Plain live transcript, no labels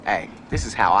Hey, this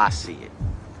is how I see it.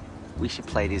 We should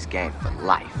play this game for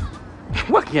life.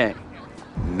 What game?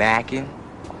 Macking.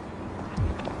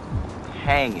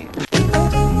 Hanging.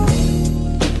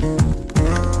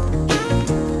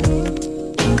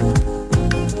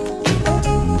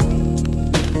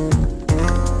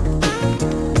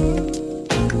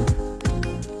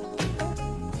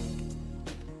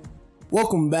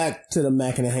 Welcome back to the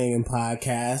Mackin' and Hangin'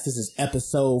 podcast. This is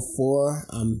episode 4.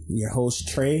 I'm your host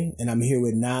Trey, and I'm here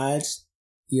with Naj.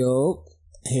 Yo.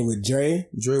 Here with Dre.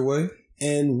 Way.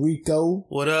 And Rico.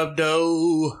 What up,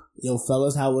 though? Yo,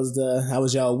 fellas, how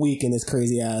was y'all week in this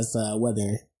crazy ass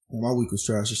weather? My week was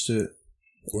trash as shit.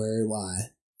 Where? Why?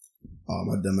 Oh,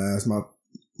 my dumb ass. My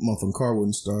motherfucking car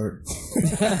wouldn't start.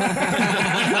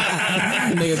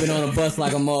 Nigga been on a bus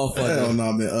like a motherfucker. Hell no,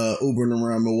 I've been Ubering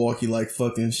around Milwaukee like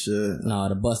fucking shit. Nah,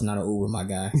 the bus not an Uber, my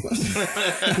guy.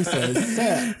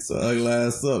 So ugly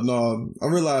ass up. No, I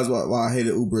realized why I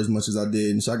hated Uber as much as I did.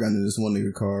 And so I got into this one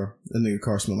nigga car. That nigga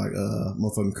car smelled like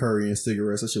motherfucking curry and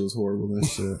cigarettes. That shit was horrible and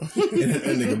shit. And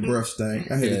that nigga breath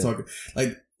stank. I hated talking.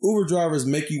 Like, Uber drivers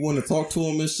make you want to talk to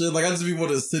them and shit. Like, I just be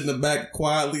want to sit in the back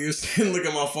quietly or shit and look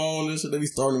at my phone and shit. They be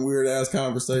starting weird ass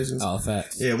conversations. Oh,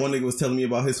 facts. Yeah, one nigga was telling me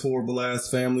about his horrible ass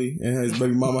family and his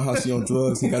baby mama, how she on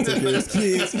drugs. He got to take care of his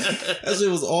kids. That shit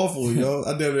was awful, yo.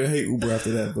 I never hate Uber after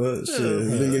that, but shit,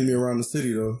 he been getting me around the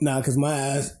city though. Nah, cause my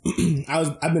ass,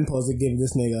 I've been supposed to give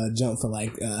this nigga a jump for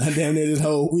like damn near this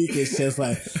whole week. It's just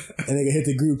like a nigga hit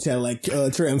the group chat like,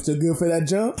 Trey, I'm still good for that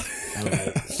jump. I'm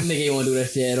like, nigga ain't want to do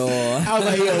that shit at all. I was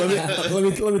like, yo, let me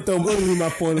leave my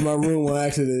phone in my room while I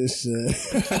actually do this shit.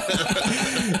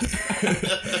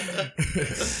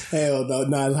 Hell no.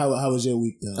 Nah, how was your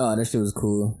week though? Oh, that shit was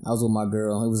cool. I was with my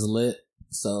girl. It was lit.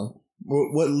 So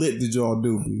what lit did y'all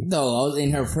do, B? no, I was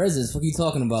in her presence. What are you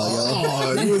talking about, yo?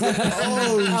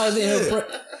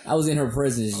 I was in her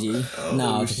presence, G.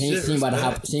 No, she ain't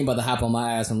about to hop on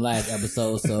my ass from last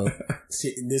episode, so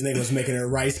this nigga was making her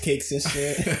rice cakes and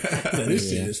shit. So this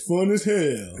shit is fun as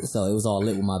hell. So it was all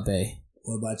lit with my bae.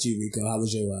 What about you, Rico? How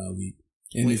was your week?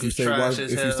 And if you say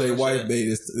wife bait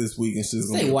this week and shit's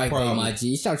gonna say be wife bait, my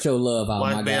G. Shout your love out,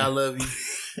 Wife my bait, guy. I love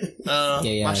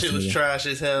you. My shit was trash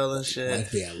as hell and shit.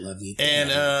 Wife bait, I love you.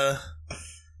 And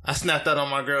I snapped out on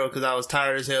my girl because I was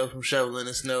tired as hell from shoveling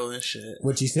the snow and shit.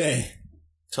 What you say?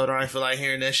 Told her I ain't feel like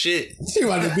hearing that shit. She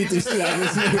wanted to beat the shit out of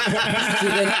this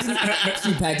nigga.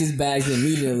 She packed his bags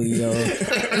immediately, yo.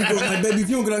 He goes like, baby, if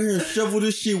you don't get out here and shovel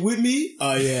this shit with me.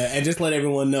 Oh yeah, and just let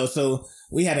everyone know. So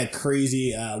we had a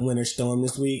crazy winter storm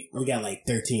this week. We got like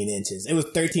 13 inches. It was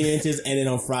 13 inches, and then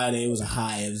on Friday it was a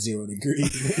high of 0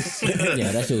 degrees.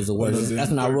 Yeah, that shit was the worst. That's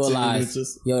when I realized,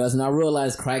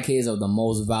 crackheads are the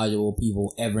most valuable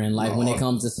people ever in life. When it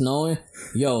comes to snowing,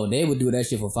 yo, they would do that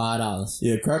shit for $5.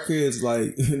 Yeah, crackheads,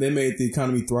 like, they made the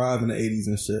economy thrive in the 80s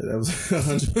and shit. That was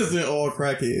 100% all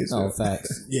crackheads. Oh,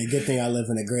 facts. Yeah, good thing I live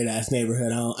in a great ass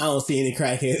neighborhood. I don't see any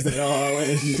crackheads at all.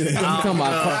 You talking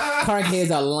about crackheads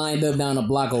are lined up down the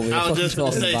block over here. I was just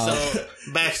gonna say, about? so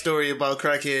backstory about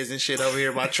crackheads and shit over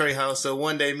here by Trey house. So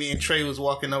one day me and Trey was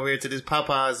walking over here to this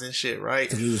Popeyes and shit, right?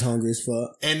 Cause he was hungry as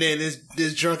fuck. And then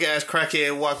this drunk ass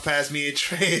crackhead walked past me and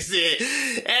Trey and said,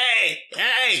 hey,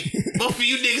 both of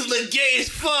you niggas look gay as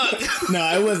fuck.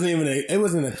 No, it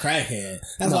wasn't a crackhead.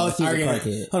 That's why I was arguing.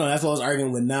 Hold on, that's why I was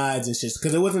arguing with Naj and shit.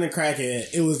 Cause it wasn't a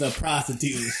crackhead, it was a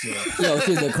prostitute and shit. Yo,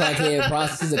 she's a crackhead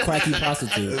prostitute. She's a cracky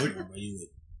prostitute.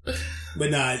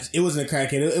 But nah, it wasn't a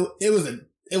crackhead.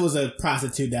 It was a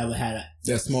prostitute that had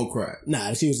that smoke crack.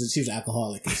 Nah, she was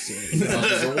alcoholic and shit.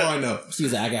 So why not?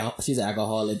 She's an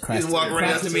alcoholic crack. He just walked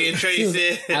right up to me and Trey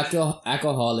said,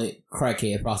 alcoholic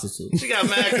crackhead prostitute. She got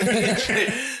mad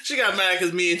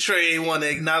because me and Trey ain't want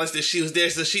to acknowledge that she was there.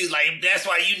 So she was like, "That's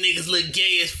why you niggas look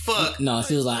gay as fuck." No,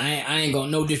 she was like, "I ain't gonna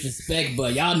no disrespect,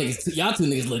 but y'all two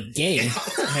niggas look gay."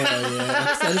 Hell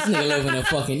yeah! So this nigga live in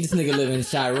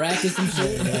Chirac or some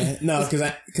shit. Yeah. No,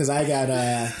 cause I got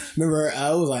remember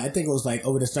I think it was like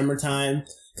over the summertime.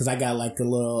 Cause I got like a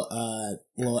little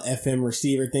FM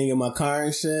receiver thing in my car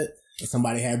and shit. And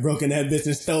somebody had broken that bitch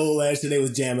and stole that shit. They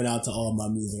was jamming out to all my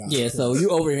music. Yeah, so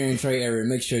you over here in Trey area,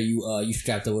 make sure you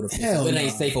strapped over the phone. It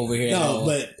ain't safe over here. No,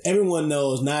 but everyone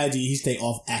knows Najee, he stay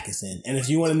off Atkinson. And if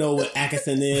you want to know what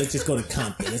Atkinson is, just go to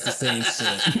Compton. It's the same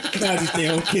shit. Najee stay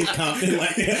on Kid Compton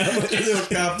like that.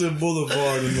 Compton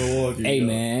Boulevard in Milwaukee. Hey,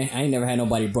 man, I ain't never had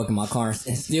nobody broken my car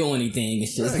and steal anything and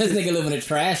shit. This nigga live in a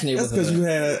trash neighborhood. That's because you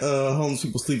had homeless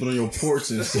people sleeping on your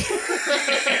porch and shit.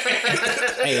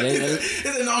 Hey,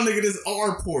 no, nigga, this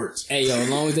our porch. Hey, yo, as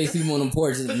long as they see me on the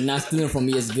porch and not stealing from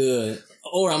me, it's good.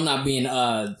 Or I'm not being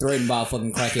threatened by a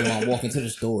fucking crackhead while I'm walking to the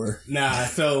store. Nah,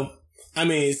 so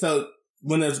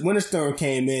when the winter storm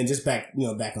came in, just back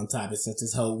on topic, since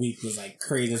this whole week was like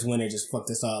crazy, this winter just fucked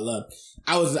us all up.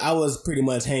 I was pretty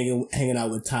much hanging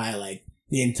out with Ty like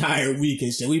the entire week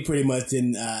and shit. We pretty much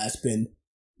didn't spend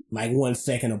like 1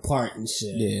 second apart and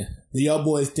shit. Yeah. Do y'all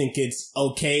boys think it's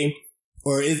okay,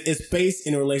 or is space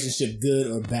in a relationship good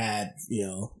or bad?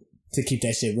 To keep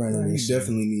that shit running. You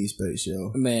definitely need space,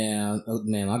 yo. Man,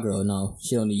 my girl, no,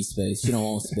 she don't need space. She don't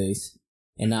want space.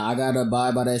 And now I gotta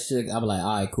abide by that shit. I'll be like,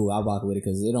 all right, cool, I'll rock with it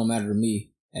because it don't matter to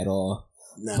me at all.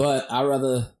 Nah. But I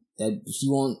rather that she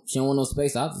don't want no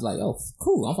space. I was like, oh,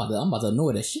 cool, I'm about to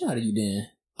annoy that shit out of you then.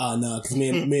 Oh no, because me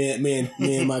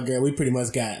and my girl, we pretty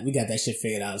much got that shit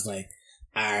figured out. It's like,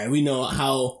 all right, we know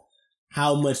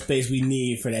how much space we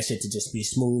need for that shit to just be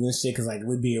smooth and shit. Because like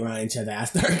we be around each other, I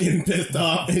start getting pissed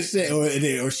off and shit,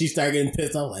 or she start getting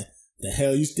pissed off. Like, the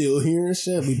hell, you still here and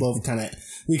shit? We both kind of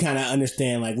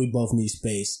understand like we both need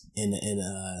space and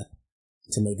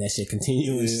to make that shit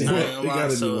continue and shit. We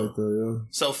gotta do like that, yeah.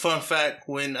 So fun fact: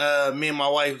 when me and my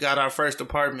wife got our first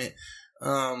apartment,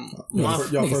 y'all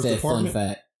first said apartment? Fun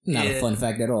fact. Not a fun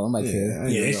fact at all. I'm like,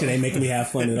 that shit ain't making me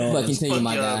have fun at all. But continue,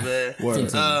 my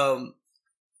guy.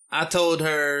 I told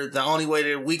her the only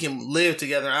way that we can live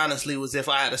together, honestly, was if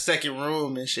I had a second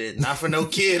room and shit. Not for no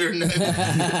kid or nothing.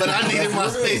 But I needed my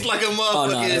space like a motherfucker. Oh,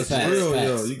 no, that's real,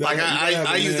 yo. Like,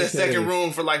 I use that second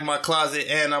room for, like, my closet,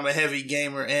 and I'm a heavy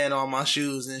gamer, and all my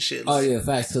shoes and shit. Oh, yeah,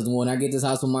 facts. Because when I get this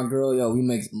house with my girl, yo, we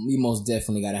most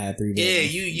definitely gotta have 3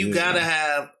 bedrooms. Yeah, you gotta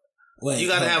have... you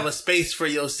gotta have a space for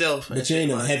yourself. But you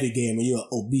ain't a heavy gamer, you're an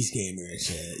obese gamer and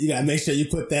shit. You gotta make sure you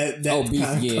put that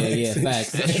obese, yeah,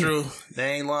 facts. That's true.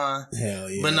 They ain't lying. Hell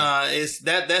yeah. But nah, it's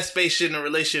that space shit in a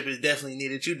relationship is definitely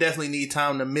needed. You definitely need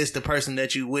time to miss the person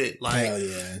that you with. Like, hell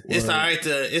yeah. It's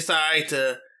alright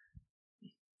to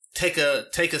take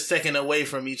a second away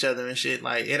from each other and shit.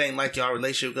 Like, it ain't like y'all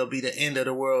relationship gonna be the end of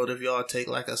the world if y'all take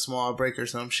like a small break or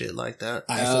some shit like that.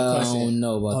 All right, so I don't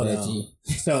know about that, G.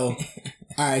 So,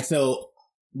 alright, so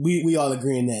we all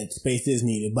agreeing that space is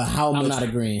needed, but how much? I'm not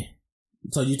agreeing.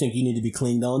 So you think you need to be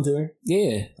clinged on to her?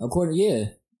 Yeah, yeah.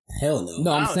 Hell no.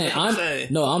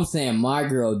 No, I'm saying my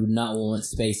girl do not want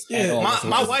space at all.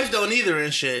 My wife don't either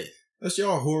and shit. That's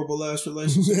y'all horrible ass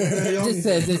relationship.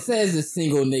 It says a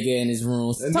single nigga in his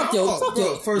room. Talk your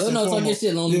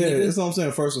shit, lonely nigga. That's what I'm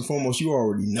saying. First and foremost, you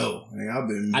already know. I've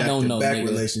been back-to-back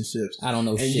relationships. I don't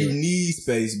know shit. And you need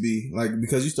space, B. Like,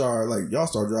 because y'all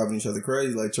start driving each other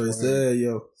crazy. Like Trey said,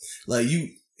 yo. Like,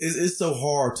 it's so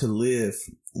hard to live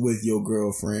with your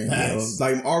girlfriend.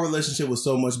 Like, our relationship was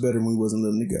so much better when we wasn't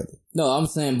living together. No, I'm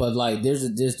saying, but like, there's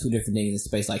 2 different things in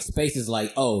space. Like, space is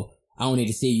like, oh, I don't need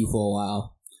to see you for a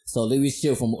while. So let's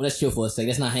chill for a sec.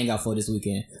 Let's not hang out for this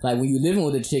weekend. Like, when you're living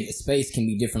with a chick, space can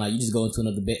be different. Like, you just go into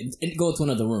another bed, go to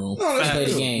another room, play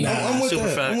the game. I'm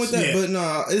with that. Yeah. But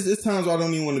nah, it's times where I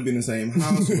don't even want to be in the same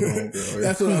house with my girl. Yeah.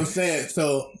 That's what I'm saying.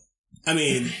 So, I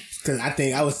mean, because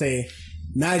I would say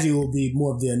Najee will be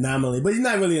more of the anomaly, but he's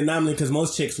not really an anomaly because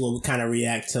most chicks will kind of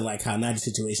react to like how Najee's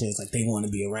situation is. Like, they want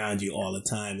to be around you all the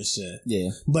time and shit.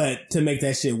 Yeah. But to make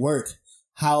that shit work,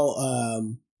 how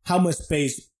much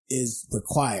space is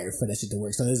required for that shit to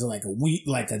work? So is it like a week,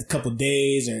 like a couple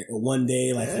days, or 1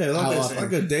 day? Like,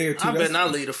 like a day or 2. I better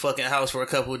not leave the fucking house for a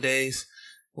couple of days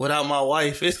without my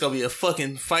wife. It's gonna be a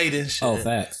fucking fight and shit. Oh,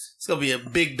 facts. It's gonna be a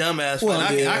big dumbass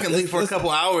fight. I can leave for a couple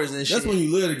hours and shit. That's when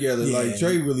you live together. Yeah. Like,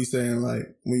 Trey really saying,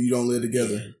 like, when you don't live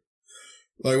together. Yeah.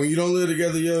 Like, when you don't live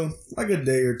together, yo, like a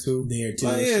day or 2. Like, yeah,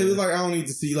 it's like, I don't need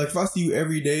to see you. Like, if I see you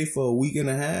every day for a week and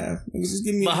a half, just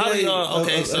give me a day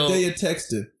of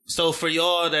texting. So for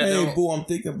y'all that hey, boo, I'm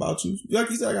thinking about you. Like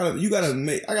you said, I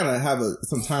gotta have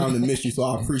some time to miss you, so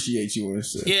I appreciate you and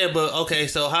shit. Yeah, but okay,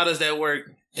 so how does that work?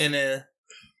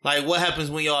 Like, what happens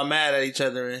when y'all mad at each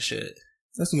other and shit?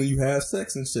 That's when you have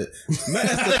sex and shit. Mad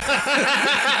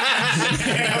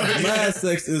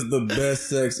sex is the best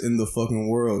sex in the fucking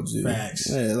world, G. Facts.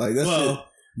 Yeah, like that's shit.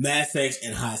 Mad sex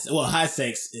and high sex. Well, high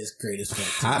sex is great as fuck.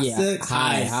 High sex?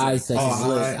 High sex is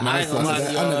lit. I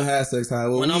never had sex high.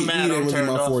 Well, when I'm mad, I'm turned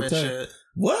off and shit.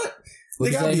 What?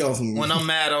 Nigga, I be on some. When I'm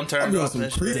mad, I'm turned off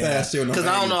and shit. Because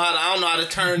I don't know how to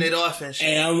turn it off and shit.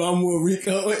 Hey, I'm with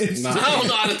Rico. I don't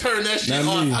know how to turn that shit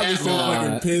off. I be so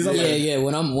fucking pissed. Yeah.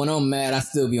 When I'm mad, I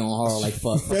still be on hard like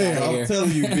fuck. I'm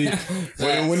telling you, B.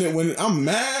 When I'm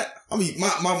mad, I mean, my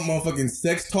motherfucking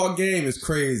sex talk game is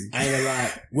crazy. I ain't gonna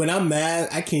lie. When I'm mad,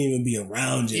 I can't even be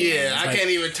around you. Yeah, I can't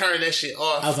even turn that shit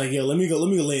off. I was like, yo, let me go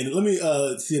lay in. Let me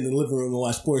sit in the living room and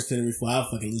watch SportsCenter before I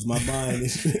fucking lose my mind.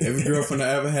 Every girlfriend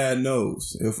I ever had knows.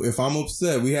 If I'm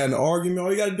upset, we had an argument,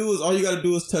 all you gotta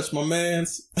do is touch my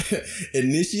man's,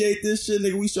 initiate this shit,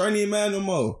 nigga. We sure ain't even mad no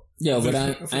more. Yo, but I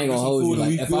ain't gonna hold you.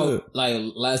 Like,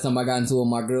 if last time I got into it with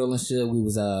my girl and shit, we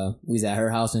was at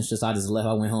her house and shit, so I just left.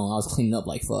 I went home. I was cleaning up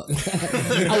like fuck. I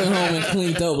went home and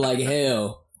cleaned up like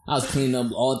hell. I was cleaning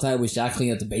up all type of shit. I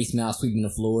cleaned up the basement. I was sweeping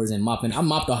the floors and mopping. I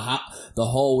mopped the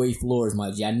hallway floors, my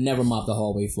G. I never mopped the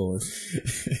hallway floors.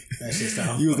 That shit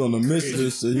sounds. You was on the mission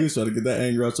shit. You was trying to get that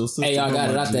anger out your system. Hey, I got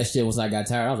it out that shit once I got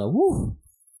tired. I was like, woo.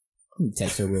 Let me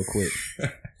text her real quick.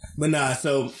 But nah,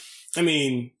 so, I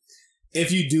mean,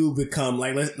 if you do become,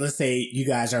 like, let's say you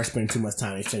guys are spending too much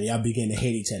time with each other, y'all begin to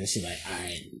hate each other, she like,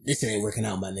 alright, this shit ain't working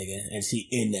out, my nigga, and she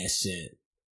in that shit.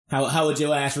 How would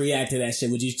your ass react to that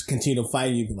shit? Would you continue to fight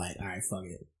and you'd be like, alright, fuck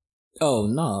it? Oh,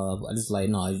 no. I just like,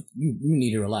 no, you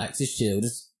need to relax. Just chill.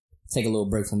 Just take a little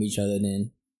break from each other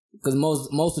then. Because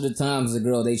most of the times, the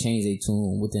girl, they change their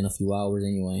tune within a few hours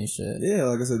anyway and shit. Yeah,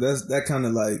 like I said, that kind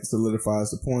of like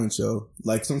solidifies the point, yo.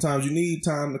 Like sometimes you need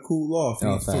time to cool off.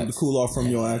 To cool off from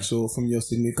your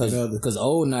significant other. Because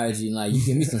old Nigel, like, you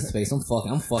give me some space. I'm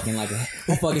fucking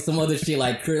some other shit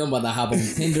like Chris. I'm about to hop on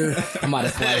Tinder. I'm about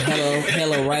to swipe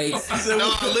hello right.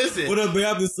 No, listen. What up, babe?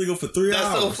 I've been single for 3 hours.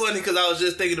 That's so funny because I was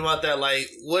just thinking about that. Like,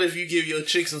 what if you give your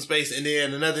chick some space and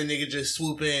then another nigga just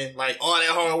swoop in? Like, all that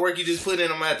hard work you just put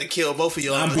in, I'm gonna have to kill both of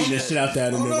y'all. I'm beating the shit out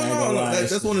that nigga. No.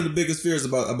 That's one of the biggest fears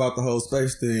about the whole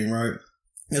space thing, right?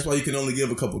 That's why you can only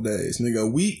give a couple days, nigga. A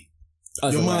week.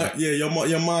 Your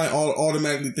mind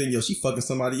automatically think, yo, she fucking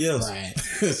somebody else. Right.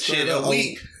 Shit, a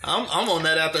week. I'm on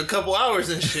that after a couple hours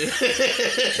and shit.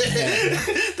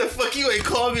 The fuck, you ain't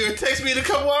called me or text me in a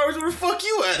couple hours? Where the fuck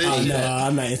you at? No,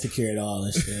 I'm not insecure at all.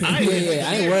 And shit. I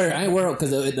ain't worried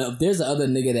because if there's a other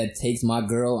nigga that takes my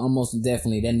girl, almost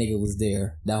definitely that nigga was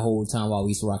there that whole time while we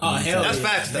was rocking. Oh, hell, that's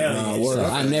facts. So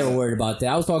I never worried about that.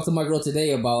 I was talking to my girl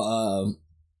today about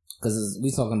because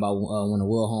we talking about one of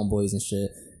Will homeboys and shit.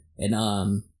 And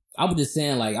I was just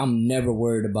saying, like, I'm never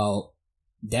worried about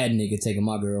that nigga taking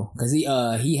my girl. Cause he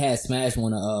had smashed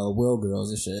one of Will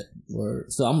girls and shit.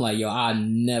 Word. So I'm like, yo, I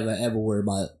never ever worry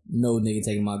about no nigga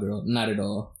taking my girl. Not at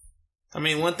all. I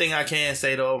mean, one thing I can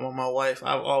say though about my wife,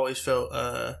 I've always felt,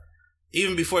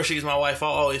 even before she was my wife, I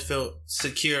always felt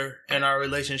secure in our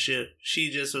relationship.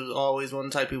 She just was always one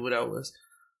of the type of people that was,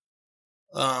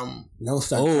 no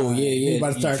start. Oh yeah.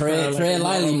 Tread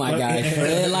lightly, my guy.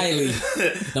 Tread lightly.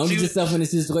 Don't get yourself in a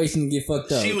situation and get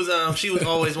fucked up. She was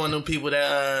always one of them people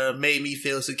that made me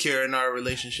feel secure in our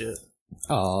relationship.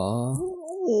 Aww.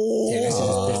 Yeah, that shit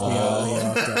just pissed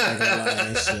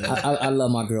me off. I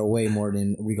love my girl way more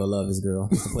than Rico love his girl.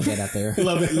 To put that out there.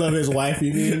 love his wife.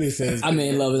 You mean? He says. I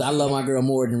love my girl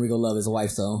more than Rico love his wife.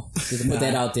 So just to put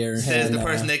that out there. Says the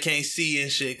person that can't see and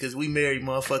shit because we married,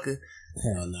 motherfucker.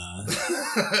 Hell nah.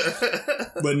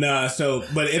 But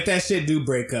if that shit do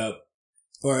break up,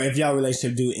 or if y'all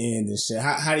relationship do end and shit,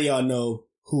 how do y'all know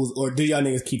do y'all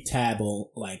niggas keep tab on,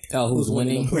 like, who's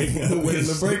winning? Who winning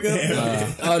the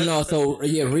breakup? So,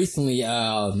 yeah, recently,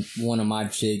 one of my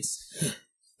chicks,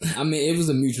 I mean, it was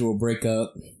a mutual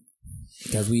breakup,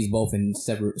 because we was both in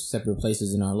separate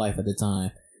places in our life at the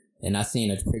time, and I seen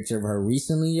a picture of her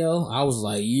recently, yo, I was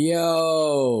like,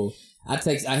 yo, I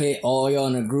hit all y'all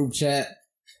in a group chat,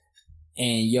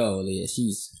 and yo, yeah,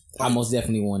 I most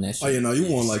definitely won that shit. Oh yeah, no,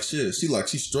 you won like shit.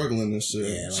 She's struggling and shit.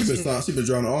 Yeah, she been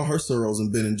drowning all her sorrows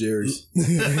in Ben and Jerry's.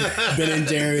 Ben and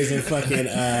Jerry's and fucking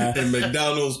and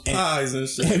McDonald's pies and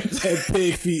shit. And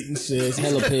pig feet and shit.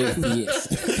 Hella pig feet.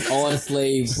 All the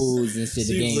slave foods and shit.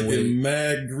 She was looking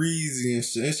mad greasy and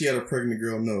shit. And she had a pregnant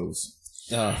girl nose.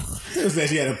 Said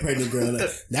she had a pregnant girl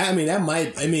nose.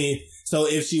 So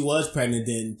if she was pregnant,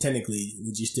 then technically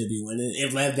would you still be winning?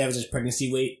 If that was just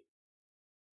pregnancy weight?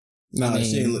 Nah,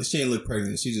 she ain't look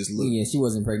pregnant. She just looked. Yeah, she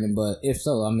wasn't pregnant, but if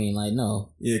so, I mean, like,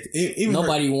 no. Yeah, even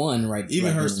nobody won, right?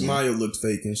 Even her smile looked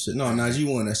fake and shit. No, Naj, you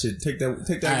won that shit. Take that.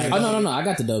 Right. Oh no, I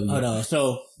got the W. Hold on.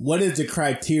 So, what is the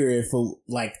criteria for,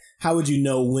 like, how would you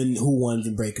know who won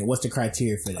the breakup? What's the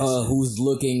criteria for this? Who's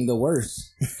looking the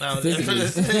worst?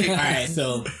 Physically. All right,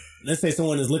 so let's say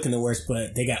someone is looking the worst,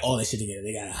 but they got all this shit together.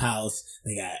 They got a house.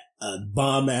 They got a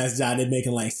bomb ass job. They're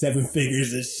making like 7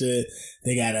 figures and shit.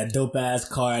 They got a dope ass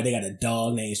car. They got a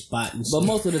dog named Spot and shit. But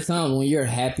most of the time, when you're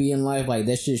happy in life, like,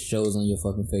 that shit shows on your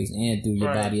fucking face and through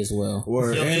your body as well.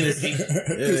 Word. And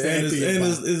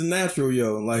it's natural,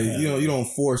 yo. Like, you don't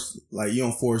force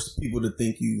people to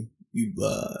think you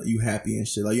happy and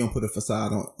shit. Like, you don't put a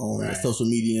facade on social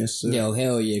media and shit. Yo,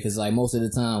 hell yeah, because like most of the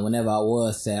time, whenever I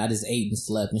was sad, I just ate and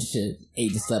slept and shit.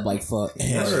 Ate and slept like fuck.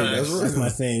 That's my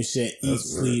same shit. Eat,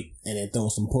 sleep, and then throw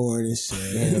some porn and shit.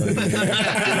 Good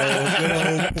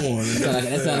old porn.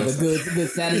 That sounds like a good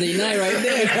Saturday night right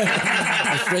there.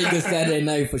 A straight good Saturday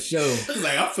night for sure. It's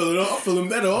like I'm feeling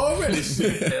better already.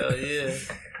 Shit. Hell yeah.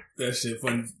 That shit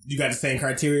fun. You got the same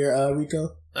criteria,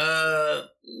 Rico?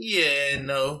 Yeah,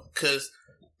 no, because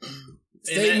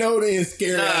say no to his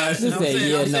scary ass. Just say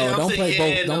yeah, no. Don't play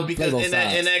both. Don't play both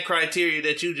sides. In that criteria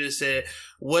that you just said,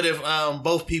 what if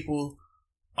both people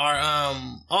are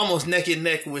almost neck and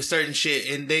neck with certain shit,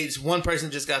 and one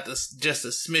person just got just a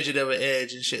smidget of an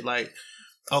edge and shit? Like,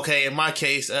 okay, in my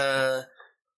case, I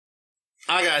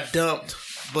got dumped,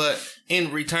 but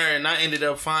in return, I ended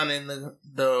up finding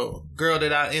the girl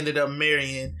that I ended up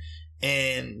marrying,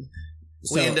 and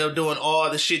we ended up doing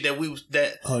all the shit that we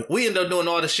ended up doing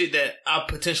all the shit that I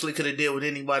potentially could have did with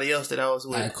anybody else that I was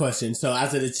with. All right, question. So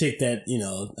after the chick that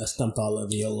stumped all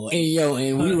over your little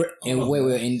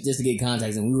and just to get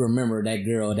context, and we remember that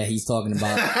girl that he's talking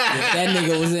about. That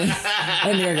nigga was in.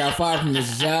 That nigga got fired from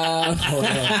his job.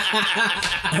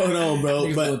 Hold on,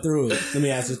 bro. But go through it. Let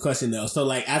me ask this question though. So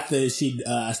like after she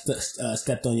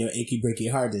stepped on your achy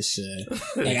breaky heart, this shit.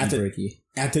 Like after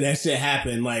that shit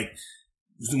happened, like.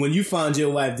 When you found your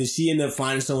wife, did she end up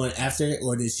finding someone after,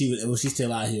 or was she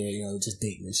still out here, just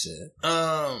dating and shit?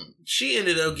 She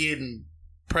ended up getting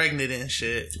pregnant and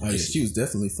shit. Oh yeah, she was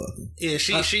definitely fucking. Yeah,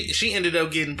 she ended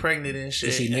up getting pregnant and shit.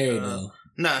 Is she married though?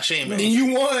 Nah, she ain't married. Then you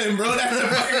won, bro. That's the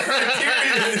fucking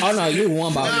criteria. Oh no, you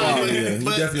won by far.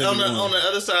 But on the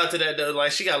other side to that though,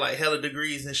 like she got like hella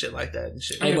degrees and shit like that and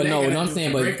shit. Hey, but no, what I'm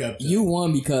saying, but you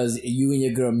won because you and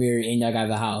your girl married and y'all got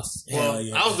the house. Well,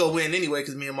 I was gonna win anyway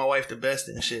because me and my wife the best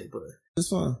and shit. But it's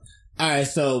fine. All right,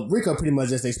 so Rico pretty much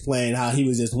just explained how he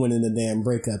was just winning the damn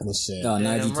breakup and shit. Oh,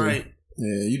 now you right.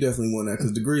 Yeah, you definitely won that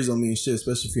because degrees don't mean shit,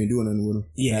 especially if you ain't doing nothing with them.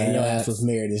 Yeah, and your ass was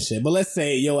married and shit. But let's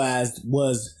say your ass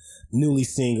was newly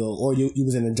single, or you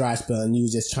was in a dry spell and you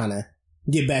was just trying to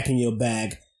get back in your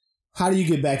bag. How do you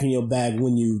get back in your bag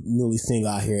when you newly single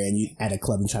out here and you at a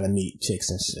club and try to meet chicks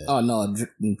and shit? Oh no,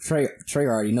 Trey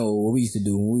already know what we used to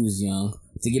do when we was young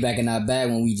to get back in our bag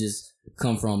when we just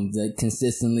come from the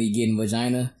consistently getting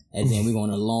vagina. And then we go on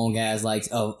a long ass, like,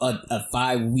 a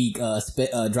 5 week,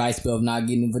 dry spell of not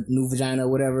getting new vagina or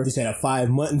whatever. You said a 5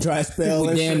 month dry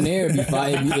spell? Damn near be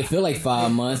it feel like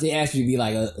 5 months. It actually be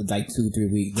like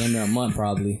 2-3 weeks. Damn near a month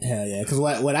probably. Hell yeah. Cause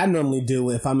what I normally do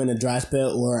if I'm in a dry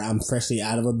spell or I'm freshly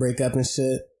out of a breakup and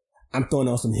shit, I'm throwing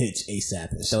on some Hitch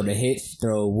ASAP and shit. So the Hitch,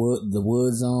 throw the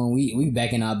Woods on. We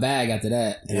back in our bag after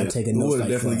that. And I'm taking notes like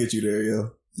definitely get you there,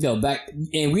 yo. Yo, back,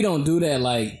 and we don't do that,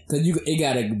 like, cause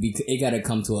it gotta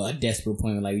come to a desperate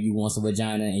point, like, you want some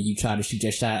vagina and you try to shoot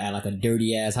your shot at, like, a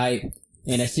dirty ass hype,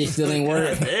 and that shit still ain't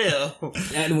work. Hell.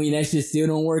 And when that shit still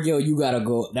don't work, yo, you gotta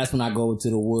go, that's when I go to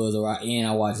the Woods, and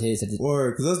I watch his.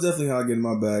 Word, cause that's definitely how I get in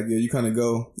my bag, yo. You kinda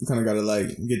gotta, like,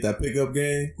 get that pickup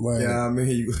game. Word. Yeah, I mean,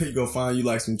 you go find you,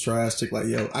 like, some trash chick, like,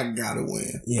 yo, I gotta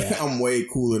win. Yeah. I'm way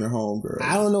cooler than homegirl.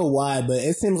 I don't know why, but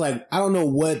it seems like, I don't know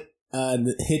what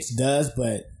the Hitch does,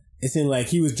 but it seemed like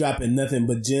he was dropping nothing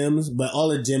but gems, but all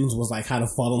the gems was like how to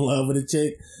fall in love with a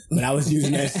chick. But I was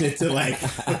using that shit to like,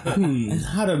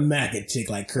 how to mac a chick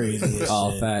like crazy. And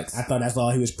all shit. Facts. I thought that's all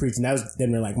he was preaching. That was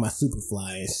then like my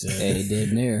Superfly and shit. Hey,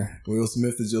 dead near. Will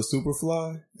Smith is your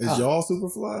Superfly? Is y'all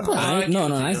Superfly?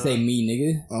 No, I say me,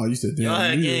 nigga. Oh, you said y'all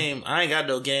had me. game. I ain't got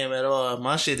no game at all.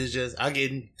 My shit is just I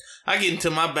get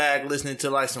into my bag listening to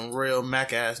like some real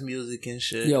Mac ass music and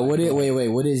shit. Yo, what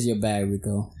is your bag,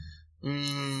 Rico?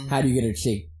 How do you get a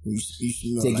chick to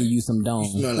give you some dome?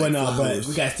 Well, no, but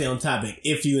we gotta stay on topic.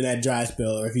 If you in that dry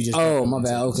spell, or if you just my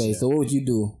bad. Okay, so what would you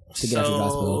do to get out your dry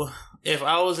spell? If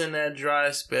I was in that dry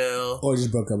spell, or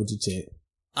just broke up with your chick,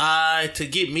 to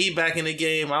get me back in the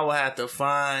game, I would have to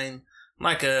find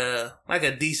like a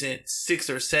decent 6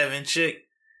 or 7 chick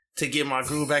to get my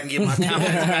groove back and get my confidence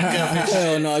back up.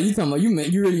 Hell no, you talking about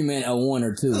you really meant a 1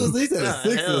 or 2. They said a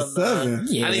 6 or 7.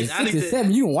 Yeah, 6 or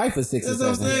 7. You can wife a 6 or 7.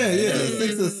 That's what I'm saying. Yeah,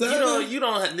 6 or 7. You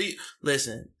don't have to,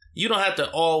 listen. You don't have to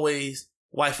always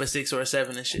wife a 6 or a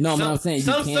 7 and shit. No, but I'm saying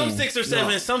some 6 or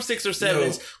 7s, some 6 or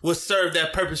 7s will serve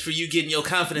that purpose for you getting your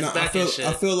confidence back and shit.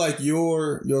 I feel like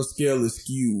your scale is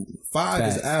skewed. 5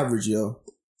 is average, yo.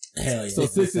 Hell yeah. So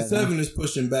 6 or 7 is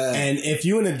pushing back. And if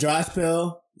you in a dry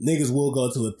spell, niggas will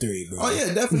go to a 3, bro. Oh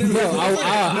yeah, definitely. Bro,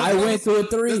 I went to a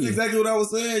 3. That's exactly what I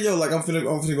was saying. Yo, like I'm finna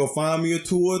go find me a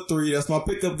 2 or 3. That's my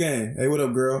pickup game. Hey, what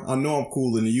up, girl? I know I'm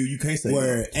cooler than you. You can't say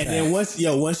word. And then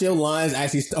once your lines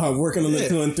actually start working on the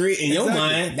 2 and 3 in your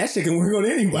mind, that shit can work on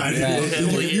anybody.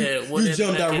 You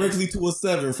jump directly to a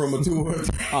 7 from a 2 or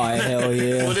 3. Oh hell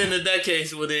yeah. Well then in that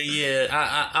case,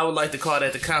 I would like to call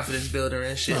that the confidence builder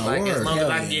and shit.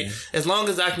 As long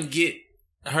as I can get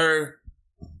her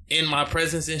in my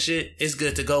presence and shit, it's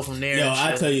good to go from there. Yo, and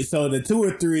I shit. tell you, so the 2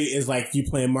 or 3 is like you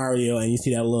playing Mario and you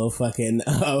see that little fucking,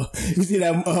 you see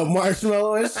that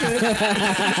marshmallow and shit. You're like,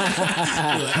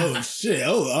 oh shit,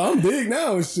 I'm big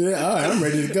now and shit. All right, I'm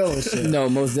ready to go and shit. No,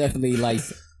 most definitely. Like,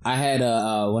 I had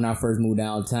when I first moved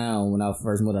downtown, when I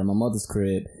first moved out of my mother's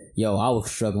crib, yo, I was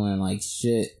struggling like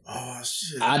shit. Oh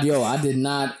shit. I ain't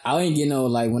get no,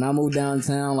 like, when I moved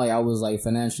downtown, like, I was like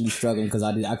financially struggling because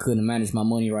I couldn't manage my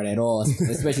money right at all,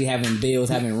 especially having bills,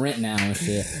 having rent now and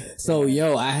shit. So,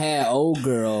 yo, I had old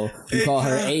girl, we call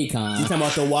her Akon. You talking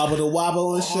about the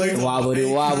wobble and shit? Wobble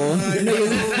the wobble.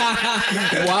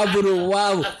 Wobble the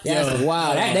wobble. That's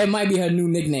wild. That might be her new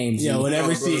nickname. G. Yo,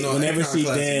 whenever she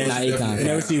dance, Akon.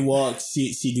 whenever she walks,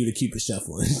 she do the Cupid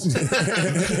shuffle.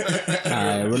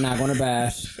 Alright, we're not gonna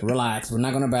bash. Relax. We're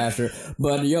not gonna bash her.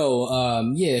 But yo,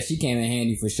 yeah, she came in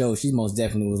handy for sure. She most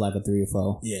definitely was like a 3 or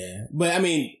 4. Yeah. But I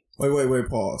mean, Wait,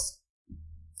 pause.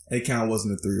 Akon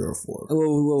wasn't a 3 or a 4.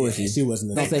 What was she? she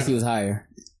wasn't. Don't say she was higher.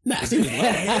 Nah, she was. She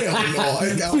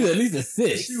was at least a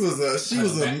 6. She was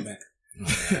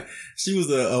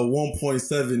a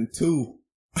 1.72.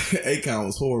 Akon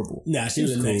was horrible. Nah, she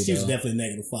was cool, she was though.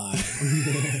 definitely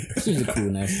 -5. She's a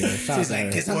cool next girl. She's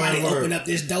like, can somebody open up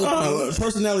this dope?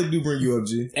 Personality do bring you up,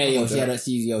 G. Hey, yo,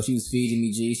 she was feeding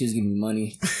me, G. She was giving me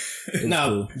money. It was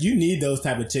No, cool. you need those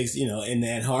type of chicks, you know, in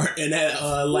that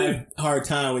life hard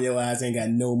time when your ass ain't got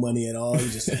no money at all. You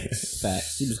just like, Fact.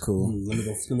 She was cool. let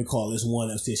me call this one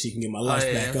up, see if she can get my life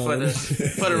back for on.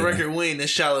 the record, we ain't as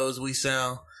shallow as we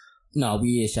sound. No,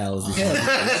 we is shallows. The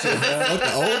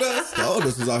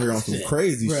oldest was out here on some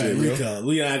crazy Right, shit, Rico,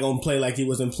 we not gonna play like he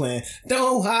wasn't playing.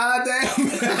 Don't hide that. Don't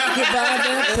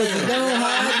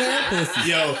hide that pussy.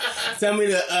 Yo, tell me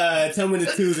the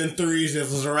 2s and 3s that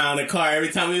was around the car every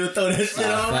time we would throw that shit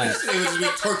on. facts. It would just be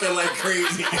twerking like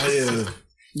crazy.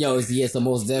 Yeah. Yo, so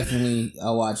most definitely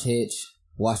I watch Hitch,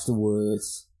 watch The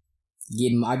Woods,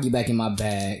 I get back in my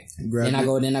bag. Then I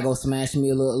go smash me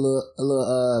a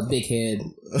little big head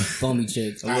bummy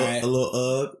chick. A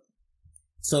little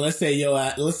So let's say you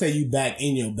back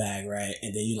in your bag, right?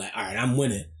 And then you like, all right, I'm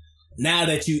winning. Now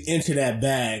that you enter that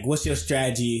bag, what's your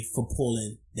strategy for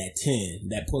pulling that 10,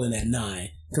 pulling that 9?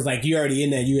 Cause like you already in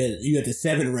there, you at the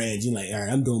 7 range. You're like, all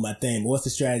right, I'm doing my thing. But what's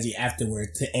the strategy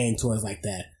afterward to aim towards like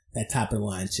that top of the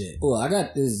line shit? Well, I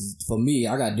got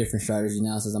different strategy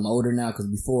now since I'm older now. Cause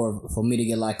before, for me to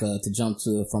get to jump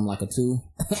from like a 2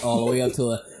 all the way up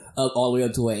to all the way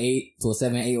up to a 8, to a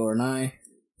 7, 8, or a 9.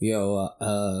 Yo,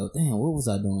 damn, what was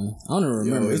I doing? I don't even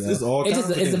remember. It's all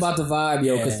it's about the vibe,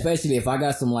 yo. Cause especially if I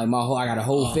got some I got a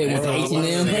whole fit with the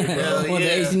H&M. When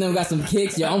the H&M got some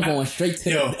kicks, yo, I'm going straight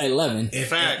to 11. Let's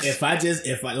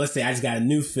say I just got a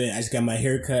new fit, I just got my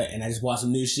haircut, and I just bought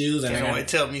some new shoes, and Can't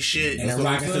tell me shit. And I'm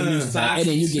rocking some new socks. And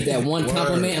then you get that one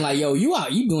compliment, and like, yo, you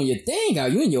doing your thing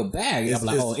out, you in your bag. I'm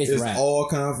like, it's rap. All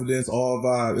confidence, all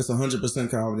vibe. It's 100%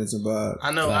 confidence and vibe.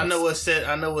 I know what set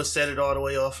it all the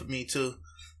way off for me too.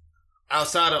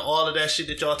 Outside of all of that shit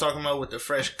that y'all talking about with the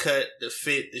fresh cut, the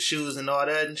fit, the shoes, and all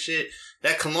that and shit,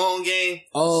 that cologne game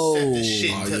set the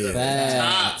shit to the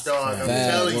top, dog. I'm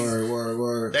telling you.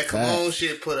 Word. That cologne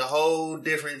shit put a whole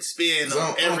different spin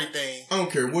on everything. I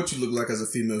don't care what you look like as a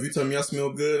female. If you tell me I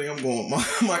smell good, I'm going,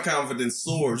 my confidence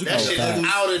soars. You that shit is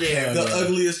out of there. The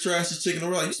ugliest, trashiest chick in the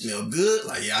world. You smell good?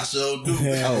 Like, yeah, I sure do.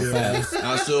 Facts.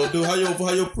 I sure do. How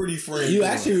your pretty friend You doing?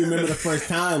 actually remember the first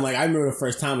time? Like, I remember the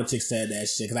first time a chick said that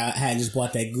shit, cause I had just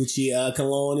bought that Gucci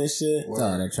cologne and shit. Oh,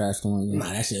 that trash cologne. Yeah.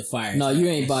 Nah, that shit fire. No, you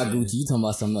ain't buy Gucci. You talking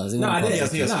about something else. No, I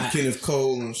did. He had some Kenneth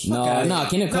Cole and shit. No,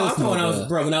 Kenneth Cole. When I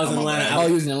was in Atlanta. Oh,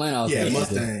 you was in Atlanta. Okay. Yeah,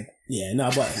 Mustang. Yeah, no,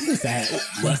 but Mustang.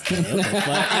 What the fuck?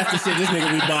 That's the shit this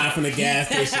nigga be buying from the gas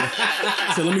station.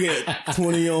 So let me get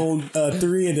 20 on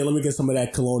 3, and then let me get some of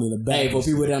that cologne in the back. Hey, for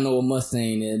people that don't know what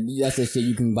Mustang is, that's the shit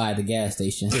you can buy at the gas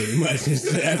station. Pretty much.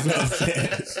 That's what I'm saying.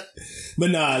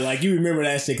 But nah, like, you remember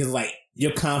that shit, cause like,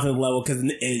 your confidence level, cause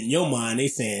in your mind, they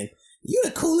saying, you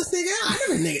the coolest nigga out. I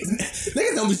never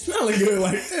niggas don't be smelling good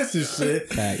like this and shit.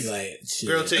 Facts. Like, shit.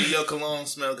 Girl tell you your cologne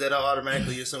smell good, I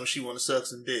automatically assume she want to suck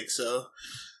some dick, so.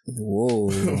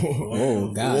 Whoa,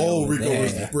 God. Whoa,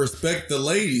 Rico, respect the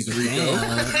ladies, Rico.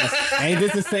 Ain't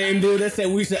this the same dude that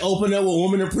said we should open up with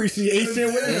woman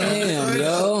appreciation? Damn,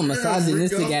 yo,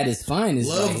 misogynistic at his finest.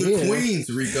 Love the queens,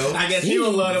 Rico. I guess you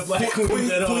don't love the black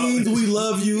queens at all. Queens, we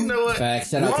love you. You know what?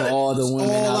 Facts. Shout out to all the women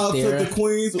out there. To the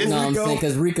queens. No, I'm saying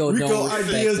because Rico don't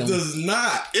respect ideas them. does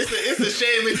not. It's a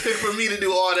shame it took for me to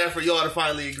do all that for y'all to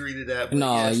finally agree to that. But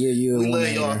No, yes, you we love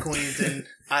hater. y'all queens, and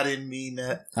I didn't mean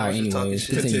that. All right, anyways,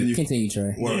 continue,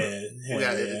 Trey. We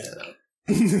gotta edit that out.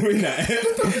 We not.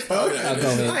 Go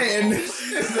ahead. I ain't.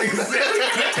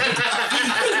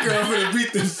 That girl finna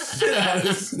beat the shit out of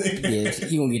this nigga. Yeah,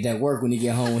 you gonna get that work when you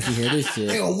get home once you hear this shit.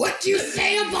 Nigga, what you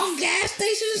say about gas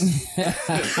stations?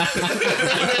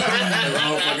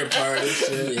 Wrong fucking part of this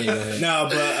shit. Yeah. No,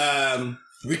 but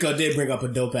Rico did bring up a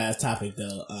dope ass topic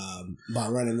though,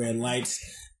 about running red lights.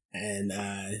 And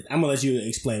I'm gonna let you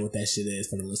explain what that shit is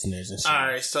for the listeners and shit.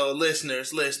 Alright, so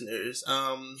listeners,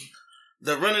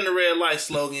 the running the red light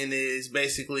slogan is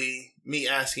basically me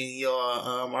asking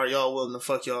y'all, are y'all willing to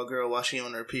fuck y'all girl while she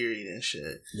on her period and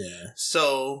shit? Yeah.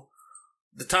 So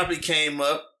the topic came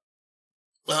up.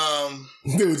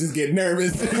 Dude just get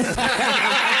nervous. You can't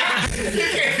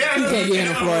get in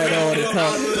the floor at all to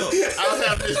talk.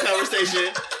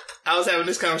 I was having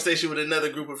this conversation with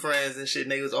another group of friends and shit,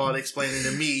 and they was all explaining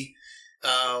to me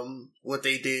what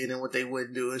they did and what they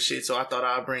wouldn't do and shit. So I thought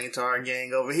I'd bring it to our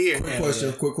gang over here.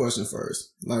 Quick question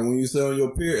first. Like when you say on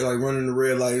your period, like running the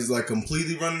red light is like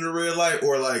completely running the red light,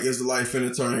 or like is the light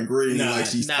finna turn green? Like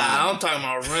she's I'm talking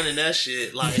about running that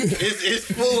shit. Like it's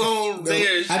full on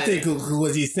there. I think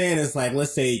what he's saying is like,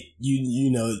 let's say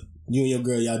you know you and your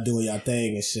girl y'all doing y'all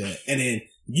thing and shit, and then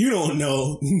you don't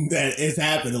know that it's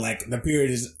happening. Like the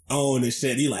period is on and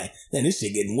shit. You like, man, this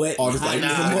shit getting wet. Oh, this like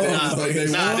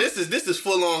this is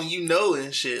full on, you know,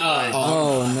 and shit. Like,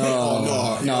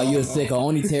 no, you're a sicko.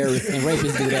 Only terrorists and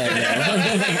rapists do that,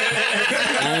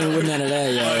 yo. I ain't with none of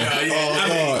that,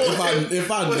 yo. If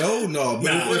I know, no.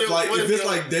 But if it's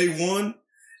like day one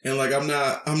and like I'm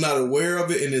not aware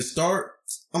of it and it start,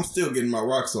 I'm still getting my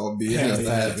rocks off, B. Yeah,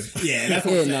 that's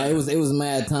what it was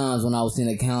mad times when I was seeing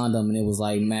a condom and it was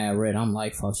like mad red. I'm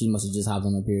like, fuck, she must have just hopped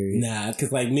on her period. Nah,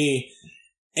 cause like me,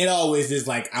 it always is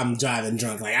like I'm driving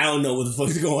drunk. Like I don't know what the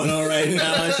fuck's going on right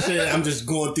now and shit. I'm just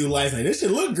going through life like, this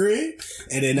shit look green.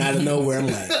 And then out of nowhere, I'm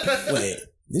like, wait,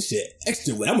 this shit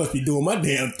extra wet. I must be doing my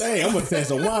damn thing. I'm gonna say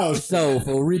some wild shit. So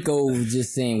for Rico was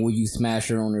just saying, will you smash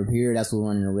her on her period? That's what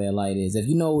running a red light is. If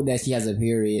you know that she has a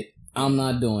period, I'm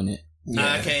not doing it.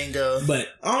 Yeah. I can't go. But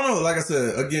I don't know, like I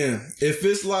said, again, if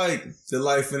it's like the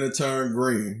light finna turn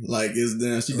green, like it's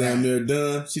done, she damn near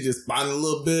done, she just spotted a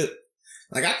little bit,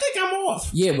 like I think I'm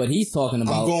off. Yeah, but he's talking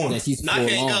about that she's full on.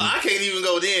 I can't even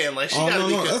go then. Like she gotta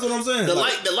be. That's what I'm saying. The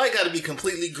light gotta be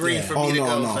completely green for me to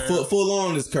go. No. Full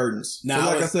on is curtains. Now, so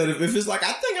like I said, if it's like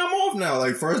I think I'm off now,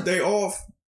 like first day off,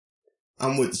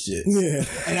 I'm with the shit. Yeah,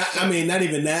 and I mean, not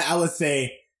even that. I would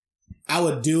say I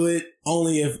would do it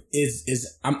only if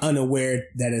I'm unaware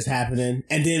that it's happening,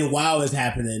 and then while it's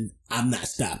happening, I'm not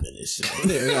stopping this shit. What?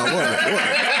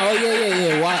 Oh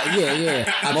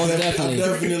yeah. I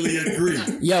definitely agree.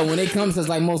 Yo, when it comes to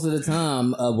like most of the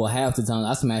time, half the time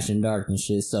I smash in dark and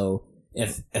shit. So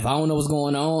if I don't know what's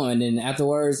going on, and then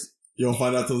afterwards. You don't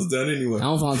find out till it's done anyway. I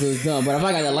don't find out till it's done. But if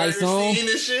I got the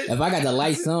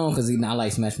lights on, because I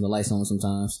like smashing the lights on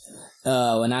sometimes.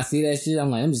 When I see that shit, I'm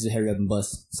like, let me just hurry up and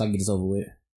bust so I can get this over with.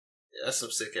 Yeah, that's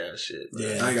some sick ass shit. Bro.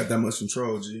 Yeah, I ain't got that much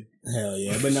control, G. Hell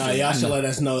yeah. But no, y'all should let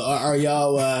us know. Are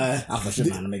y'all, I'm for sure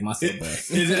trying to make myself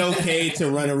bust. Is it okay to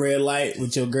run a red light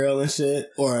with your girl and shit?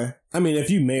 Or, I mean, if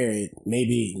you married,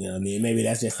 maybe, you know what I mean? Maybe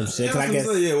that's just some shit. I guess.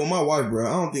 Yeah, with my wife, bro.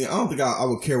 I don't think I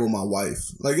would care with my wife.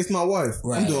 Like, it's my wife.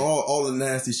 Right. I'm doing all the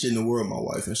nasty shit in the world with my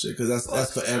wife and shit. Cause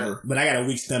that's forever. But I got a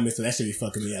weak stomach, so that should be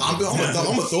fucking me up. I'm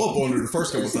gonna throw up on her the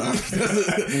first couple times.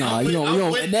 No, you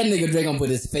don't. That nigga Drake gonna put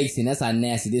his face in. That's how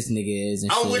nasty this nigga is.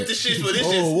 And I'm with the shit, but it's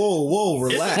whoa,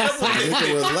 relax.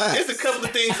 Relax. It's a couple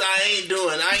of things I ain't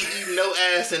doing. I ain't eating no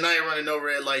ass and I ain't running no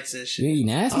red lights and shit. You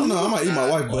eating ass? I know. I'm gonna eat my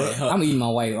wife butt. I'm eating my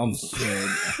wife. I'm scared.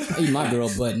 I eat my girl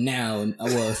butt now.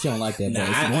 Well, she don't like that, but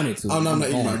if she wanted to. I'm not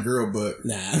eating my girl butt.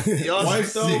 Nah. Y'all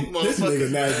wife though? This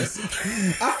nigga nice.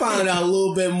 I found out a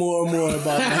little bit more and more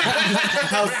about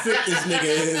how sick this nigga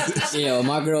is. Yeah,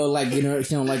 my girl like getting her.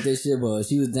 She don't like that shit, but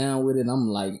she was down with it. I'm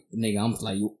like, nigga, I'm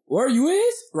like, where you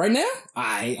is right now?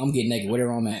 Alright, I'm getting naked.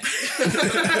 Whatever I'm at.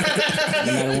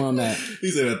 No matter where I'm at.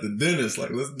 He said at the dentist,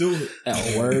 like, let's do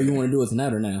it. Where you want to do it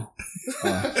tonight or now?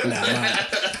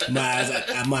 My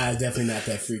eyes definitely not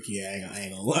that freaky. I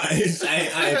ain't gonna lie.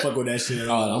 I ain't fuck with that shit at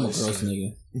all. I'm a gross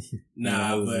nigga.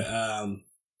 Nah, but I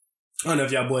don't know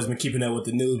if y'all boys been keeping up with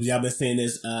the news, but y'all been seeing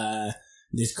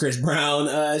this Chris Brown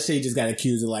shit. He just got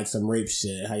accused of like some rape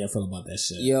shit. How y'all feel about that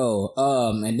shit? Yo,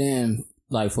 and then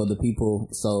like for the people,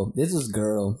 so this is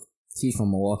girl. She's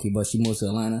from Milwaukee, but she moved to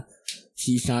Atlanta.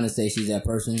 She's trying to say she's that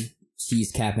person.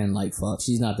 She's capping like fuck.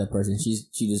 She's not that person. She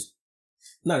just.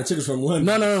 No, the chick was from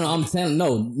London. No. I'm telling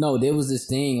no. There was this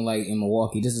thing like in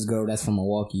Milwaukee. This is a girl that's from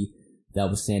Milwaukee that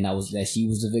was saying that she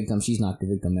was the victim. She's not the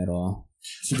victim at all.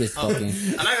 She just fucking.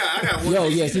 And I got one. Yo,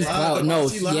 yeah, she's clout. No,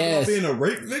 yes. Being a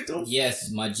rape victim.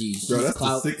 Yes, my G. She's bro, that's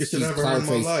clout. the sickest shit I've ever heard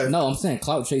in my life. No, I'm saying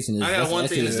clout chasing is. I got one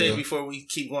thing to say before we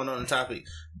keep going on the topic.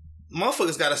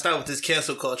 motherfuckers gotta stop with this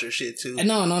cancel culture shit too.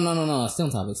 No. Still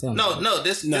on topic. No,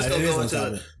 this gonna go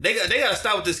into it. They gotta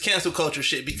stop with this cancel culture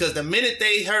shit because the minute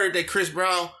they heard that Chris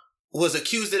Brown was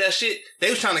accused of that shit, they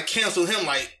was trying to cancel him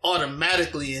like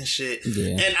automatically and shit.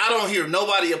 Yeah. And I don't hear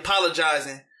nobody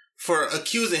apologizing for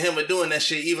accusing him of doing that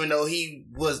shit, even though he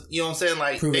was, you know what I'm saying?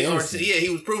 Like, he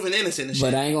was proven innocent and shit.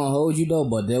 But I ain't gonna hold you though,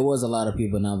 but there was a lot of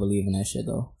people not believing that shit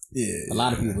though. Yeah. A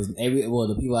lot of people,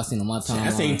 the people I seen on my timeline. I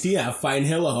seen T.I. fighting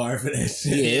hella hard for that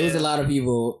shit. Yeah, it was a lot of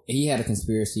people. He had a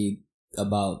conspiracy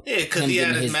about because he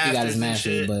got his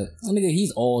master's, but nigga,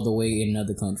 he's all the way in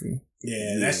another country.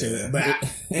 Yeah, that shit. But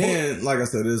and like I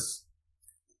said, it's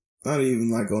not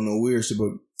even like on no weird shit, but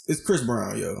it's Chris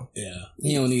Brown, yo. Yeah.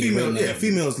 He don't need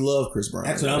females love Chris Brown.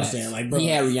 That's what I'm saying. Like, bro. He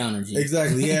had Rihanna, G.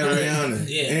 Exactly. He had Rihanna.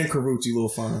 Yeah. And Karrueche, Lil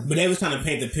Fine. But they was trying to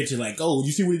paint the picture like, oh,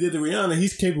 you see what he did to Rihanna?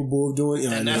 He's capable of doing,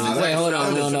 wait, hold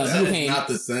on. No. That is not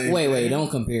the same. Wait.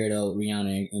 Don't compare though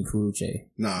Rihanna and Karrueche.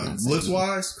 Nah. Looks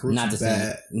wise, Karrueche's not the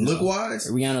bad. same. Look wise,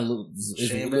 Rihanna looks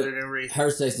better than Rihanna. Her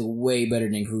sex is way better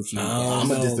than Karrueche. I'm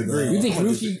gonna disagree. You think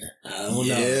Karrueche? I don't know.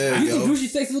 Yeah, you think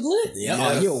Karrueche's sex was lit? Yeah.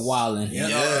 Oh, you're wildin'.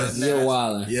 Yes. You're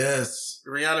wildin'. Yes.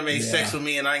 Rihanna made sex with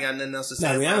me and I ain't got nothing else to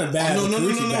say. Nah, Rihanna bad.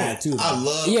 No. Bad too. I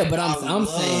love. Yeah, but I'm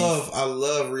saying. I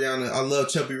love Rihanna. I love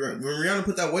Chubby. When Rihanna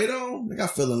put that weight on, I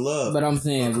fell in love. But I'm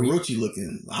saying Karrueche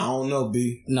looking. I don't know,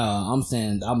 B. No, I'm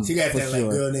saying she got that like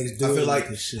girl next door.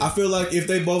 I feel like if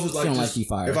they both was like, just,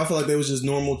 like if I feel like they was just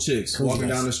normal chicks walking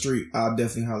down the street, I'd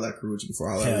definitely holler at Karrueche before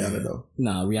I holler at Rihanna though.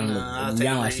 Nah,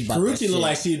 Rihanna like she Karrueche look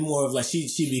like she's more of like she'd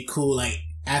be cool like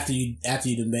after you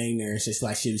done banged her and shit,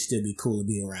 like she would still be cool to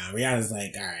be around. Rihanna's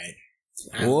like, all right.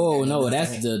 Whoa, no,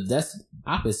 that's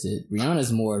opposite.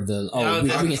 Rihanna's more the we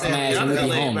can smash and we be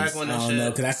homies. I don't know,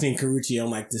 because I seen Karrueche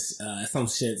on like this some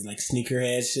shit like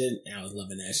sneakerhead shit, and I was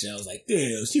loving that shit. I was like,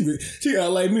 damn, she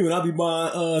got like me when I be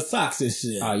buying socks and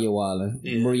shit. Oh, you're wildin'.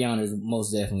 Yeah. Rihanna's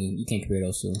most definitely, you can't compare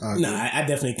those two. No, I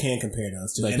definitely can compare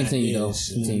those two. But continue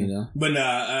though.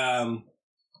 But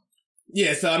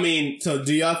yeah, so I mean, so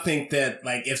do y'all think that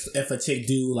like if a chick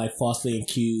do like falsely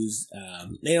accuse,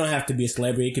 they don't have to be a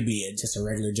celebrity, it could be just a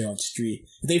regular Joe off the street.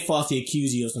 If they falsely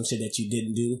accuse you of some shit that you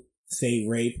didn't do, say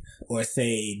rape or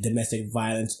say domestic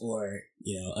violence or,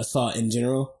 you know, assault in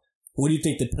general, what do you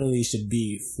think the penalty should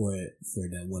be for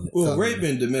that woman? Well, rape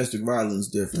and domestic violence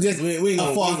different. Just we ain't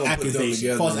gonna, false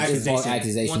accusation. False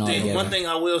accusation. One thing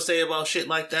I will say about shit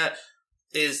like that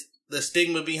is the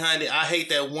stigma behind it. I hate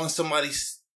that once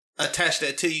somebody's attach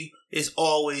that to you, it's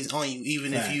always on you,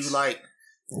 even if you like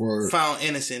found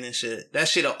innocent and shit. That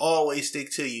shit'll always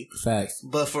stick to you. Facts.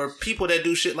 But for people that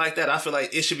do shit like that, I feel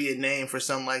like it should be a name for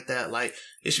something like that. Like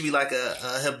it should be like a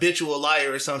habitual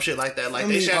liar or some shit like that. Like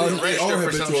they should have to register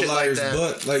for some shit liars, like that.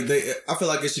 But like I feel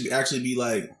like it should actually be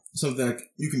like something that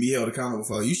you can be held accountable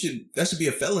for. That should be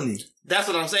a felony. That's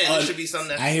what I'm saying. It should be something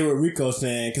that... I hear what Rico's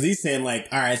saying, because he's saying like,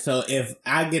 all right, so if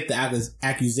I get the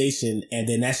accusation and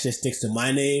then that shit sticks to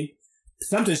my name,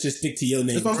 something should stick to your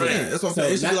name. That's what I'm saying. That's what I'm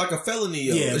saying. It should be like a felony,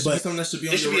 yo. Yeah, it should be something that should be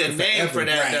on your record. It should be a name for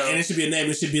that, though. And it should be a name.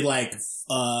 It should be like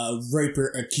raper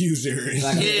accuser,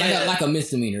 like a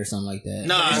misdemeanor or something like that.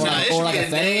 No, or like a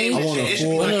felony. I want a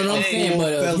full. No, I'm saying,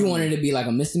 but if you wanted it to be like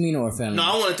a misdemeanor or a felony. No,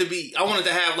 I want it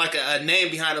to have like a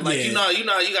name behind it. Like you know,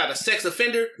 you got a sex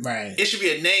offender. Right. It should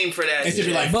be a name for that. It should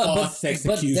be like false sex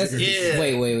accuser.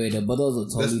 Wait. But those are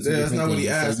totally two different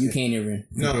things. So you can't even.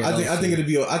 No, I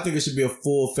think it should be a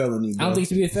full felony. I don't think it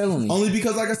should be a felony. Only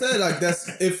because, like I said, like that's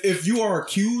if you are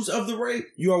accused of the rape,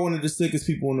 you are one of the sickest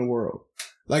people in the world.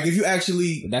 Like if you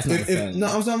actually, that's not a felony. No,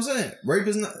 that's what I'm saying. Rape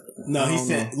is not. No, he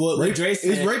said. Well, rape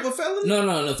is rape a felony?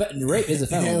 No. Rape is a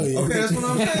felony. Okay, that's what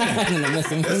I'm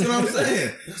saying. That's what I'm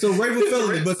saying. So rape a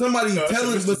felony, but somebody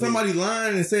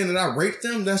lying and saying that I raped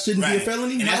them, that shouldn't be a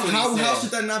felony. How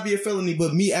should that not be a felony?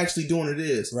 But me actually doing it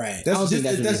is. Right.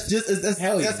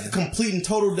 That's complete and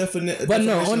total definition. But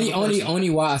no, only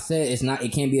why I said it's not.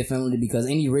 It can't be a felony because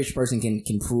any rich person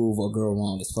can prove a girl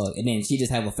wrong as fuck, and then she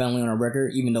just have a felony on her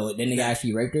record, even though that nigga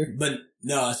actually raped her. But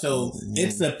no, so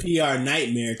it's a PR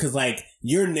nightmare because like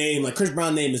your name, like Chris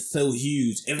Brown's name is so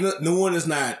huge. If no one is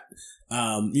not,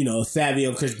 savvy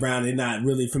on Chris Brown, they're not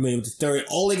really familiar with the story.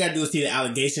 All they gotta do is see the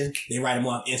allegation, they write him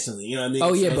off instantly. You know what I mean?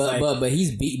 Oh yeah, but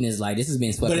he's beating his like this is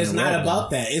being swept. But it's not about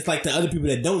that. It's like the other people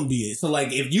that don't beat it. So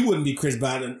like if you wouldn't be Chris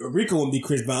Brown and Rico wouldn't be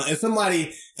Chris Brown, if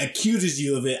somebody accuses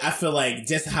you of it, I feel like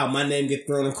just how my name gets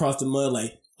thrown across the mud,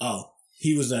 like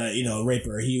he was a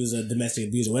raper, he was a domestic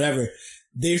abuser, whatever.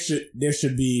 There should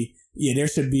be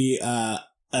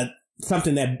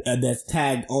something that's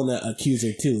tagged on the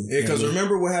accuser too. Yeah, because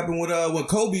remember what happened with when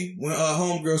Kobe, when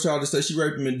homegirl tried to say she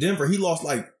raped him in Denver, he lost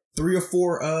like 3 or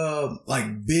 4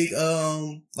 like big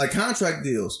like contract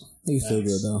deals. He was still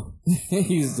good though.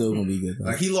 He was still gonna be good though.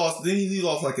 Like he lost, then he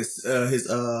lost like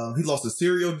he lost a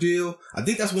cereal deal. I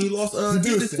think that's when he lost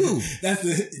Adidas too.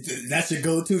 That's your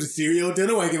go-to, the cereal deal.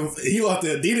 He lost the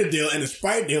Adidas deal, and the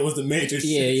Sprite deal was the major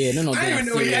shit. Yeah, no. I didn't even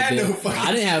know he had no fucking.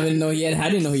 I didn't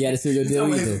know he had a cereal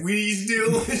deal either. Wheaties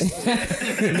deal.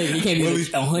 Nigga, he can't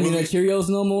be on Honey Nut Cheerios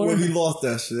no more. When he lost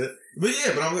that shit. But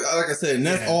yeah, like I said, and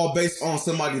that's all based on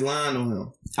somebody lying on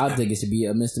him. I think it should be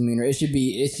a misdemeanor. It should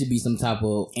be some type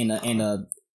of in a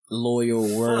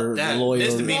loyal word.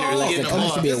 Misdemeanor is getting there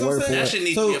should be a word for it. That shit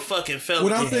needs to be a fucking felony.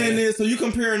 What I'm saying is, so you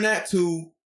comparing that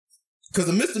to, because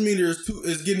a misdemeanor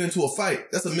is getting into a fight.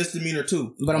 That's a misdemeanor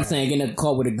too. But I'm saying getting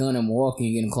caught with a gun in Milwaukee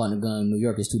and getting caught in a gun in New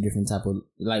York is two different type of,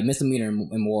 like misdemeanor in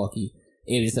Milwaukee.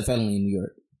 It's a felony in New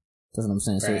York. That's what I'm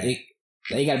saying. So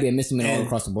it got to be a misdemeanor all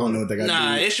across the board.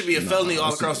 It should be a felony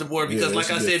all across the board because, like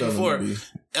I said before,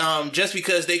 just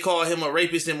because they call him a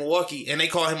rapist in Milwaukee and they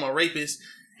call him a rapist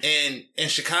in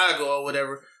Chicago or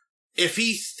whatever, if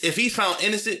he's found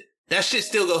innocent, that shit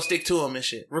still go stick to him and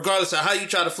shit, regardless of how you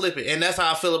try to flip it. And that's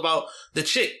how I feel about the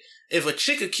chick. If a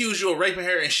chick accused you of raping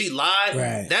her and she lied,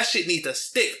 that shit needs to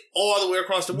stick all the way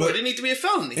across the board. It needs to be a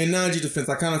felony. In Najee defense,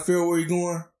 I kind of feel where you're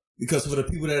going because for the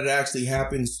people that it actually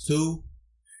happens to,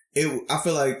 I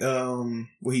feel like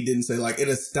what he didn't say, like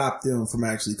it'll stop them from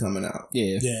actually coming out.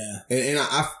 Yeah. And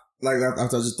I like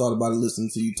after I just thought about it, listening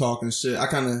to you talking shit, I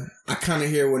kind of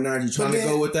hear where Najee trying to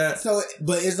go with that. So,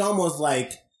 but it's almost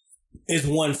like it's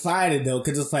one sided though,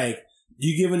 because it's like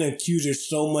you giving the accuser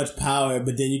so much power,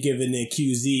 but then you giving the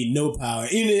accusee no power. And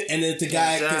if the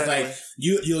guy, because like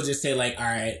you'll just say like, all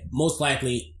right, most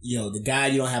likely, the guy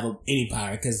you don't have any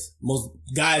power because most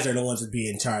guys are the ones that be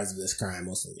in charge of this crime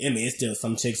mostly. I mean, it's still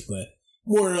some chicks, but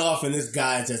more than often, this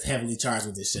guy is just heavily charged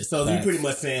with this shit. So you pretty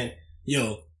much saying,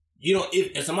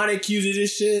 if somebody accuses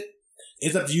this shit,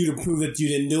 it's up to you to prove that you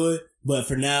didn't do it. But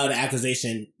for now, the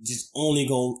accusation just only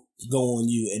gonna go on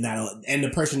you and the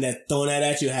person that's throwing that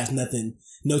at you has nothing,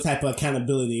 no type of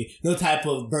accountability, no type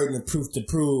of burden of proof to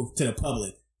prove to the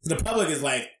public. So the public is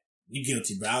like, you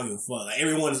guilty, bro. I don't give a fuck. Like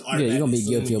everyone is arguing. Yeah, you're gonna be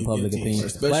guilty of public opinion,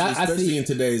 especially in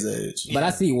today's age. But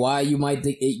I see why you might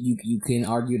think it. You can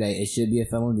argue that it should be a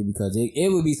felony because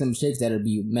it would be some chicks that'll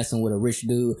be messing with a rich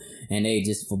dude and they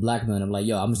just for blackmail. I'm like,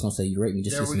 yo, I'm just gonna say you raped me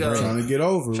just for trying to get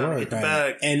over, trying to get the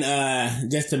bag. And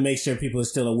just to make sure people are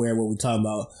still aware of what we're talking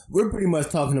about, we're pretty much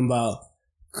talking about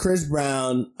Chris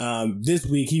Brown. This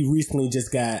week he recently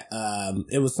just got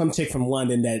it was some chick from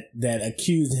London that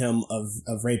accused him of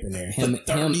raping her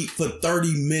for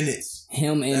 30 minutes.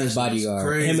 Him and his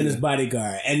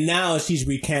bodyguard. And now she's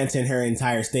recanting her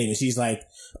entire statement. She's like,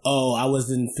 oh, I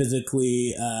wasn't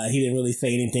physically he didn't really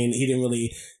say anything. He didn't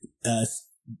really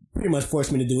pretty much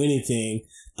force me to do anything.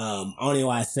 I don't know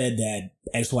why I said that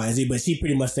X, Y, and Z, but she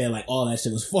pretty much said like all that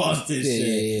shit was false.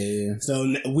 Yeah.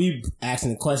 So we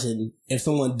asking the question: if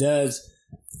someone does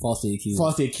falsely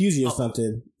accuse you of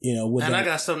something, I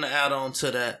got something to add on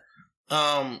to that.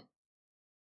 I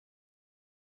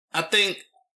think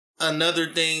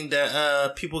another thing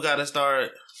that people got to start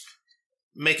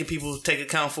making people take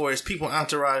account for is people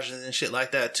entourages and shit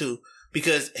like that too.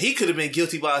 Because he could have been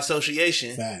guilty by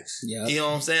association. Facts. Yeah. You know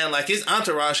what I'm saying? Like his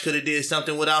entourage could have did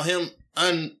something without him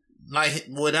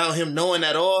without him knowing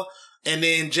at all. And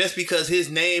then just because his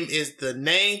name is the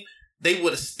name, they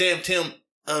would have stamped him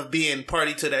of being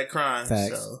party to that crime.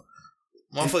 Facts. So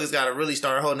motherfuckers gotta really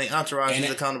start holding their entourages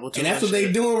accountable too. And that's what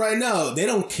they doing right now. They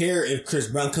don't care if Chris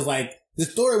Brown, because like the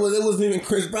story was it wasn't even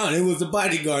Chris Brown, it was the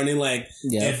bodyguard. And like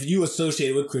if you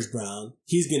associated with Chris Brown,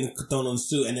 he's getting thrown on the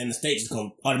suit, and then the state is gonna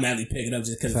automatically pick it up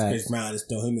just because it's Chris Brown and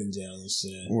throw him in jail and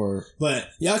shit. Word. But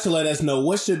y'all should let us know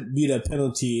what should be the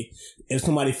penalty if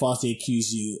somebody falsely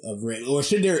accused you of rape, or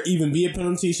should there even be a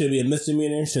penalty? Should it be a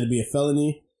misdemeanor? Should it be a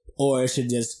felony? Or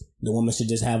the woman should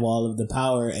just have all of the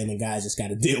power and the guy just got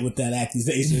to deal with that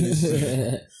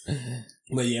accusation.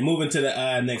 But yeah, moving to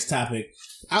the next topic.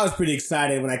 I was pretty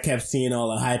excited when I kept seeing all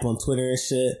the hype on Twitter and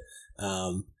shit.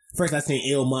 First I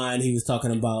seen Illmind. He was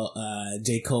talking about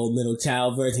J. Cole Middle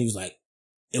Child verse. He was like,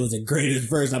 it was the greatest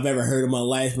verse I've ever heard in my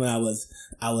life. Man, I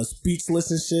was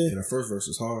speechless and shit. Yeah, the first verse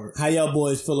was hard. How y'all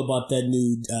boys feel about that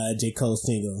new J. Cole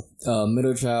single?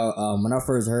 Middle Child. When I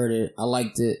first heard it, I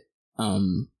liked it.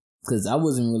 Cause I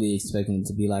wasn't really expecting it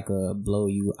to be like a blow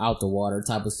you out the water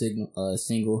type of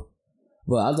single.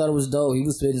 But I thought it was dope. He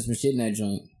was spitting some shit in that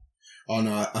joint. Oh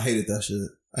no, I hated that shit.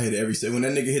 I hated every shit. When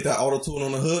that nigga hit that auto-tune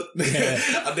on the hook,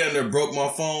 I damn near broke my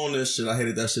phone and shit. I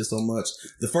hated that shit so much.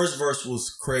 The first verse was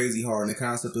crazy hard, and the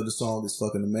concept of the song is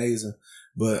fucking amazing.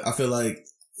 But I feel like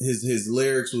his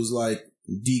lyrics was like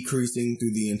decreasing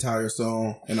through the entire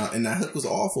song, and that hook was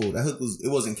awful. That hook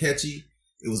wasn't catchy.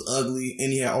 It was ugly,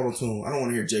 and he had auto tune. I don't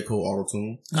want to hear J. Cole auto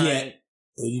tune. Yeah.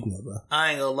 Oh, you know, bro.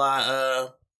 I ain't gonna lie.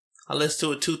 I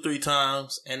listened to it 2-3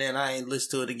 times, and then I ain't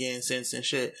listened to it again since and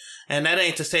shit. And that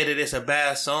ain't to say that it's a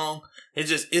bad song.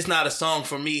 It's not a song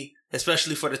for me,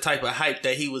 especially for the type of hype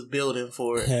that he was building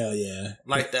for it. Hell yeah.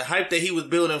 Like the hype that he was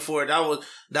building for it. That was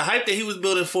the hype that he was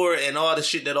building for it, and all the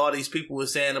shit that all these people were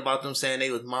saying about them, saying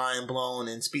they was mind blown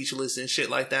and speechless and shit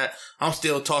like that. I'm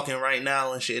still talking right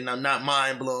now and shit, and I'm not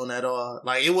mind blown at all.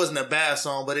 Like, it wasn't a bad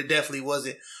song, but it definitely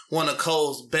wasn't one of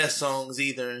Cole's best songs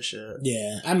either and shit.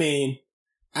 Yeah. I mean,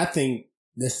 I think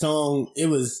the song, it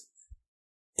was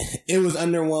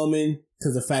underwhelming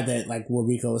because the fact that, like what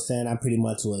Rico was saying, I pretty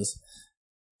much was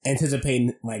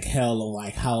anticipating like hell on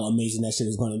like how amazing that shit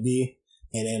was going to be.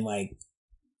 And then like,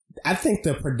 I think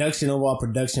the overall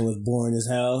production was boring as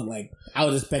hell. Like, I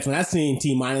was expecting, when I seen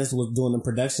T-Minus was doing the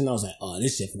production, I was like, oh,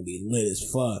 this shit gonna be lit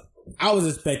as fuck. I was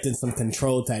expecting some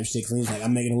Control type shit, cause he's like,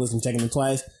 I'm making a list, I'm checking it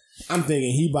twice. I'm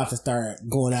thinking he about to start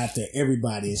going after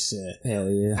everybody and shit. Hell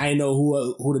yeah. I didn't know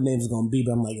who the names was gonna be,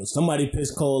 but I'm like, yo, somebody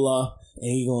pissed Cole off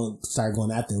and he gonna start going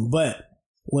after him. But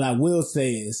what I will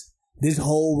say is, this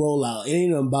whole rollout, it ain't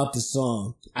even about the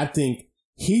song. I think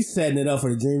he's setting it up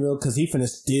for the Dreamville because he finna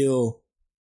still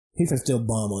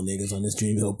bomb on niggas on this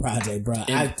Dreamville project, bro.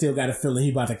 I still got a feeling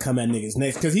he about to come at niggas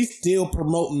next because he's still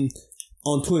promoting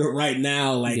on Twitter right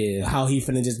now, like how he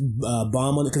finna just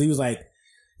bomb on it. Because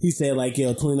he said like, yo,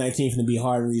 2019 finna be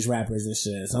hard on these rappers and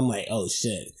shit. So I'm like, oh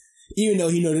shit. Even though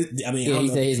he know this, I mean, he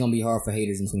said he's gonna be hard for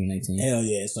haters in 2019. Hell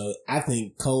yeah. So I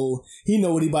think Cole, he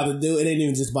know what he about to do. It ain't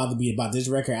even just about to be about this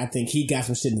record. I think he got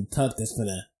some shit in the tuck that's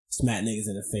finna smack niggas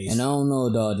in the face. And I don't know,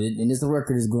 dog. And this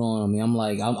record is growing on me. I'm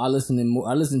like, I listen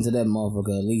to that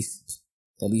motherfucker at least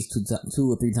 2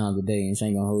 or 3 times a day, and she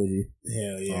ain't gonna hold you.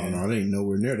 Hell yeah. Oh no, it ain't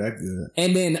nowhere near that good.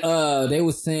 And then they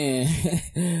was saying,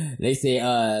 they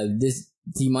said this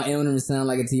T-Minus, it don't even sound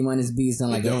like a T-Minus beat.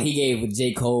 Sound like he gave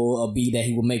J. Cole a beat that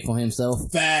he would make for himself.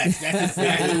 Facts. That's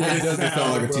exactly what it doesn't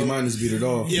sound like a T-Minus beat at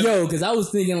all. Yo, because I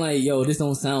was thinking like, yo, this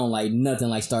don't sound like nothing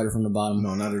like started from the bottom.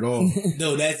 No, not at all.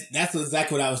 No, that's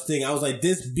exactly what I was thinking. I was like,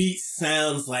 this beat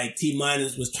sounds like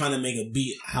T-Minus was trying to make a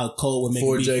beat how Cole would make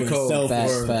a beat J. for Cole.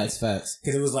 himself. Facts.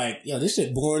 Because it was like, yo, this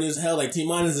shit boring as hell. Like,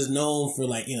 T-Minus is known for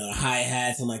like, you know,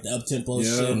 hi-hats and like the up-tempo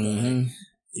shit. Mm-hmm.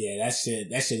 Yeah, that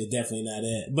shit is definitely not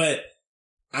it. But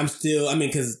I'm still, I mean,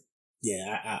 because,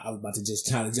 yeah, I was about to just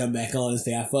try to jump back on and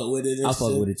say I fuck with it. I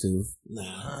fuck with it too.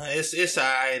 Nah. It's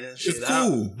alright and shit. It's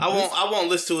cool. I won't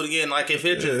listen to it again. Like, if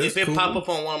it cool. pop up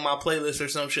on one of my playlists or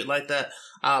some shit like that,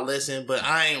 I'll listen, but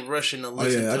I ain't rushing to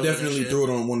listen to it. I definitely threw it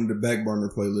on one of the back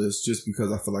burner playlists just because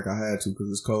I feel like I had to because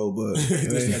it's cold, but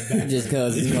just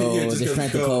because it's cold, just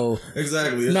strength of cold.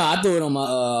 Exactly. No, I threw it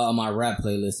on my rap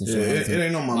playlist and shit. Yeah, it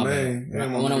ain't on my main. When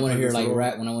I want to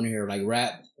hear like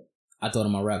rap, I throw it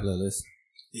on my rap playlist.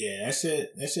 Yeah, that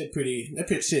shit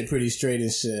pretty straight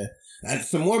and shit. And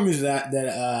some more music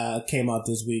that came out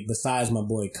this week besides my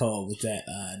boy Cole with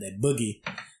that Boogie.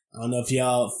 I don't know if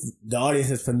the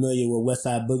audience is familiar with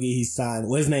Westside Boogie. He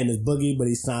signed, his name is Boogie, but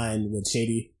he signed with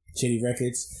Shady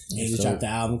Records. And he just dropped the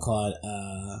album called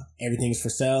Everything's for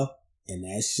Sale. And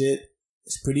that shit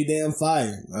is pretty damn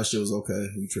fire. That shit was okay.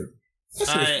 You tripping.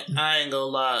 I ain't gonna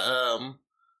lie.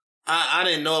 I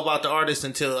didn't know about the artist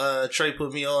until Trey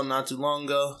put me on not too long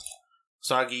ago.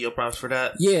 So I give you props for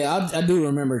that. Yeah, I do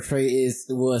remember Trey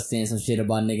was saying some shit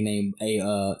about a nigga named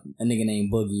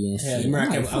Boogie and shit. Yeah,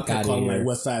 I kept calling him like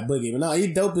Westside Boogie. But no,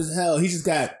 he dope as hell. He just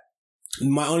got,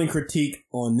 my only critique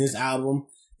on this album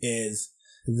is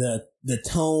the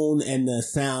tone and the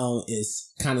sound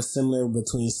is kind of similar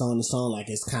between song to song. Like,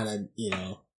 it's kind of, you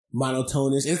know,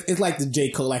 monotonish. It's like the J.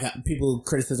 Cole, like people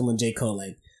criticism on J. Cole,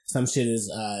 like some shit is,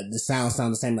 the sound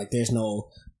the same, like there's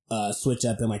no switch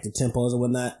up in like the tempos or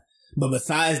whatnot. But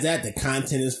besides that, the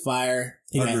content is fire.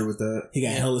 I agree with that. He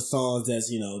got hella songs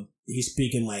that's, you know, he's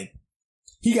speaking like,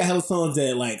 he got hella songs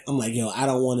that like, I'm like, yo, I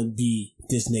don't want to be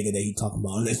this nigga that he talking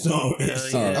about on this song.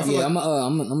 I'm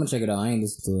gonna check it out. I ain't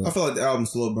listen to it. I feel like the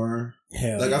album's slow burn.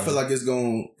 I feel like it's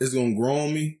gonna grow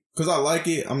on me. Cause I like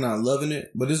it. I'm not loving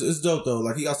it, but it's dope though.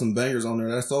 Like, he got some bangers on there.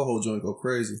 That Soho joint go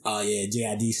crazy. Oh yeah,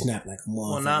 JID snap like a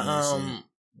motherfucker.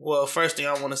 Well, first thing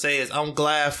I want to say is I'm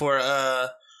glad for a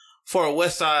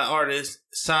Westside artist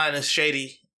signing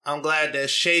Shady. I'm glad that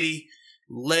Shady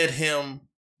let him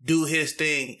do his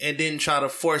thing and didn't try to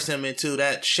force him into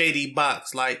that Shady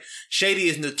box. Like, Shady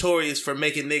is notorious for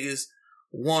making niggas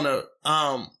wanna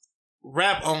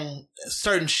rap on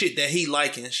certain shit that he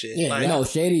like and shit. Yeah, like, no,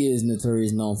 Shady is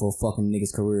notorious known for fucking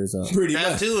niggas' careers up. Pretty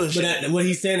much. But what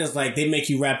he's saying is like, they make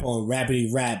you rap on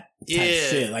rapidy rap type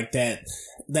shit like that.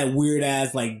 that weird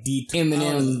ass like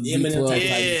Eminem Eminem type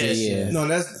Yeah. shit. No,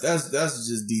 that's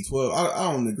just D12.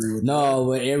 I don't agree with that. No,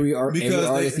 but every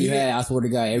artist he had, I swear to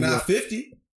God, Not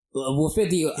 50. Well,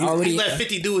 50 already. He let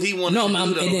 50 do what he wanted No,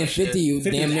 to do. and then 50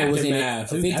 damn near was in it.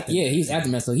 50, yeah, he was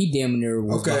aftermath, so he damn near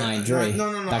was behind Dre.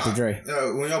 No. Dr. Dre.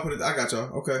 When y'all put it, I got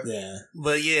y'all. Okay. Yeah.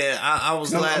 But yeah, I was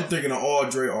glad. I'm thinking of all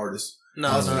Dre artists.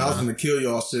 I was gonna kill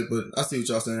y'all shit, but I see what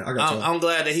y'all saying. I got y'all. I'm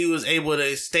glad that he was able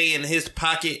to stay in his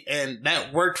pocket, and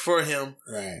that worked for him.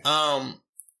 Right.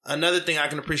 Another thing I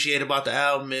can appreciate about the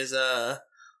album is,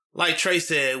 like Trey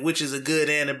said, which is a good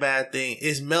and a bad thing.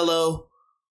 It's mellow,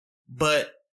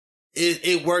 but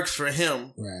it works for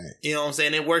him. Right. You know what I'm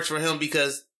saying? It works for him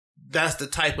because that's the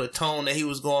type of tone that he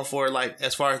was going for, like,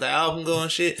 as far as the album going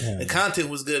shit. Yeah. The content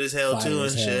was good as hell, too,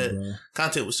 and shit. Bro.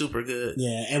 Content was super good.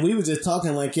 Yeah, and we were just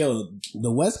talking like, yo,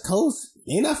 the West Coast,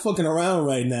 they not fucking around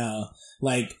right now.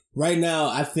 Like, right now,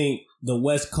 I think the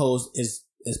West Coast is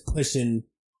pushing.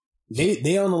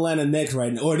 They on Atlanta next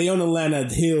right now, or they on Atlanta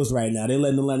heels right now. They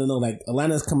letting Atlanta know, like,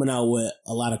 Atlanta's coming out with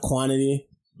a lot of quantity,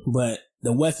 but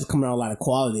the West is coming out with a lot of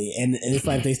quality, and it's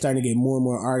like they starting to get more and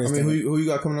more artists. I mean, who you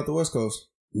got coming out the West Coast?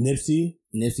 Nipsey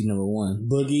number one.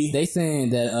 Boogie. They saying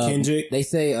that Kendrick. They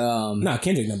say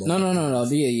Kendrick number one. No.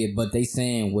 Yeah. But they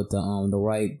saying with the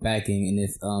right backing, and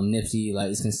if Nipsey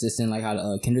like is consistent like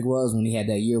how Kendrick was when he had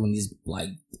that year when he's like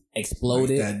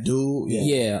exploded. Like that dude.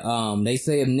 Yeah. They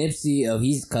say if Nipsey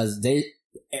he's because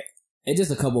it's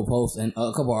just a couple posts and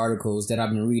a couple articles that I've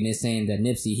been reading. It's saying that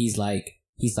Nipsey he's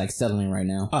like settling right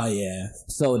now. Oh yeah.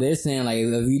 So they're saying like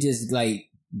if you just like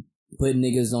put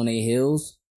niggas on their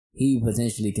heels, he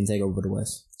potentially can take over the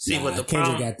West. See, but the Kendrick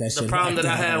problem, got that shit. the problem that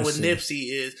I have with shit. Nipsey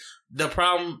is the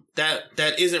problem that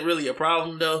isn't really a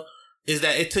problem though, is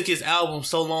that it took his album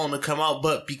so long to come out,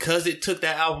 but because it took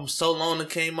that album so long to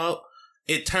came out,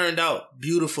 it turned out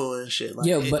beautiful and shit. Like,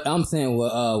 yeah, but I'm saying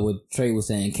what Trey was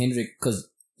saying, Kendrick, because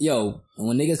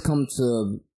when niggas come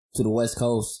to the West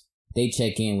Coast, they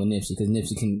check in with Nipsey because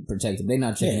Nipsey can protect them. They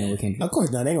not checking in with Kendrick. Of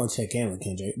course not. They gonna check in with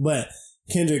Kendrick, but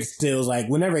Kendrick still's like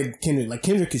whenever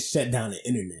Kendrick is shut down the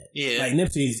internet. Yeah, like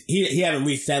Nipsey's he haven't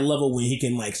reached that level where he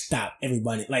can like stop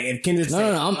everybody. Like if Kendrick,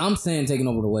 no, I'm saying taking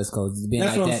over the West Coast. Being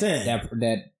that's like what I'm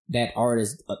saying. That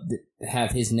artist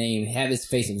have his name, have his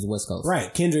face of his West Coast.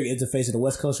 Right, Kendrick is the face of the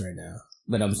West Coast right now.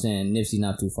 But I'm saying Nipsey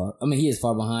not too far. I mean, he is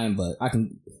far behind, but I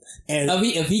can. And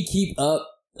if he keep up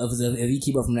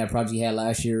from that project he had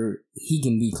last year, he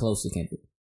can be close to Kendrick.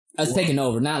 Taking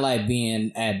over, not like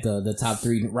being at the top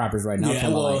 3 rappers right now. Yeah,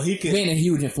 well, he can being a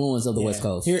huge influence of the West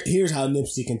Coast. Here's how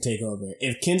Nipsey can take over.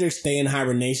 If Kendrick stay in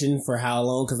hibernation for how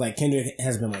long? Because like Kendrick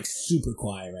has been like super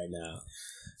quiet right now.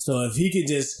 So if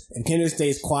Kendrick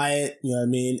stays quiet, you know what I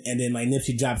mean, and then like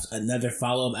Nipsey drops another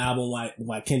follow up album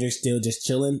while Kendrick's still just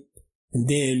chilling, and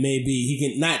then maybe he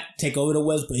can not take over the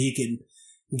West, but he can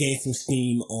gain some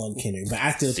steam on Kendrick. But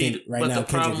I still think right now, the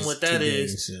problem with that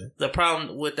is the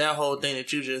problem with that whole thing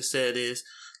that you just said is,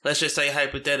 let's just say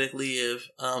hypothetically, if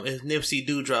Nipsey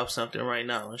do drop something right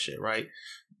now and shit, right,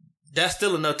 that's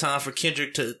still enough time for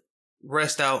Kendrick to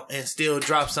rest out and still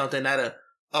drop something that'll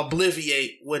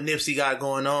obliviate what Nipsey got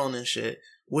going on and shit.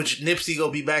 Which Nipsey go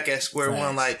be back at square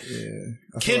one. Like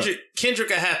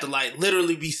Kendrick I have to like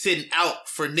literally be sitting out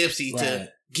for Nipsey to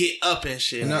get up and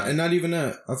shit. And not even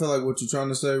that. I feel like what you're trying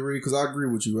to say, Reed, because I agree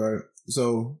with you, right?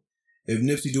 So if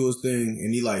Nipsey do his thing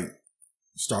and he like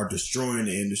start destroying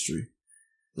the industry,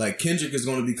 like Kendrick is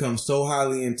going to become so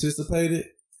highly anticipated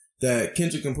that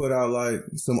Kendrick can put out like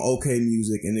some okay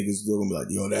music and niggas still gonna be like,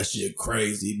 yo, that shit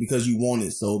crazy because you want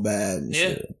it so bad and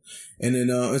shit. And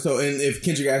then, and if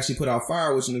Kendrick actually put out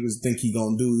fire, which niggas think he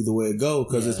gonna do either way it go,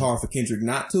 because it's hard for Kendrick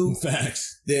not to.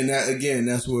 Facts. Then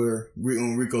that's where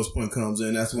when Rico's point comes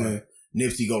in. That's when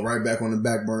Nipsey go right back on the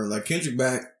back burner. Like Kendrick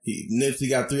back, Nipsey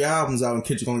got 3 albums out and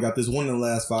Kendrick only got this one in the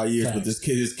last 5 years, but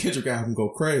his Kendrick album go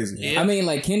crazy. Yeah. I mean,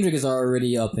 like Kendrick is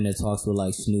already up in the talks with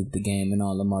like Snoop, The Game, and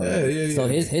all them already. Yeah. So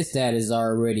his status is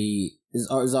already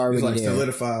already like there.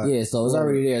 Solidified. Yeah, so it's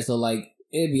already there. So like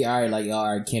it'd be alright, like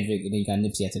alright, Kendrick, and then you got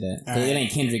Nipsey after that. Right. It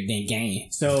ain't Kendrick, then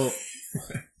Game. So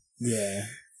yeah,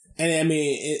 and I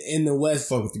mean in the West,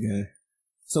 fuck with the Game.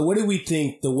 So what do we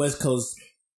think the West Coast?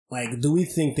 Like, do we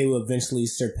think they will eventually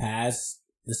surpass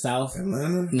the South?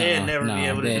 Atlanta? They'll never be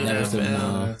able to do that,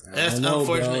 man. That's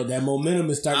unfortunate. Bro. That momentum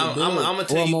is starting to build. I'm gonna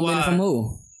tell you momentum why. From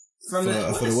who? For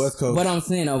the West Coast. But I'm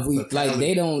saying, if we like,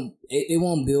 they don't. It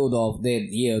won't build off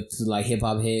that. To like hip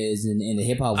hop heads and the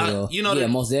hip hop world.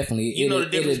 Most definitely. You know the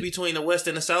difference between the West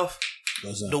and the South.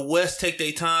 The West take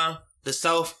their time. The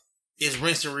South is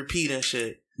rinse and repeat and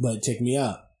shit. But check me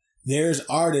out. there's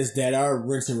artists that are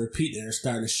rinse and repeat that are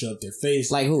starting to show up their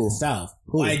face. Like who? South.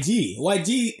 Who?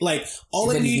 YG, like all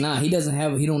But they he's need. not. He doesn't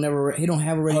have. He don't have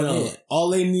a radio hit. All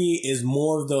they need is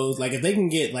more of those. Like if they can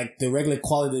get like the regular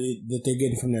quality that they're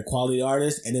getting from their quality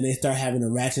artists, and then they start having a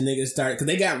ratchet niggas start because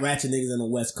they got ratchet niggas on the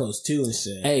West Coast too and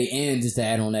shit. Hey, and just to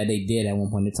add on that, they did at one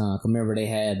point in time. Remember, they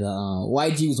had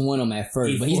YG was one of them at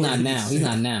first, but he's not now. He's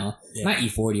not now. Yeah. Not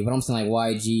E40, but I'm saying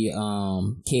like YG,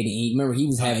 Kid and E. Remember, he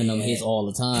was having them hits all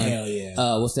the time. Hell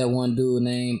yeah. What's that one dude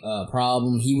name?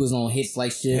 Problem. He was on hits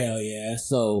like shit. Hell yeah.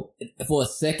 So for a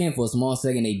small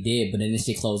second, they did, but then this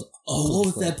shit closed. Oh, what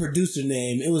was that producer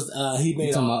name? It was he made.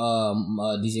 You talking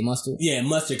about DJ Mustard? Yeah,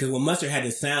 Mustard. Because when Mustard had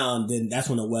the sound, then that's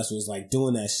when the West was like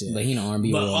doing that shit. But he no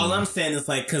R&B. But all I'm saying is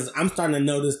like, because I'm starting to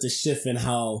notice the shift in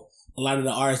how a lot of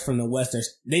the artists from the West are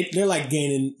they're like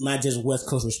gaining not just West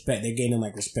Coast respect, they're gaining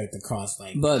like respect across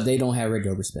like. But they don't have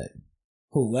radio respect.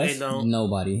 Who West? They don't.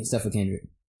 Nobody except for Kendrick.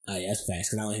 Oh yeah, that's facts.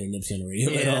 Because I don't hear Nipsey on the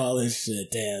radio and all this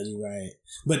shit. Damn, you're right.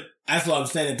 But that's what I'm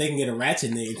saying. That they can get a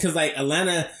ratchet nigga. Because like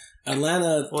Atlanta.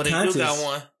 Well, they conscious, do got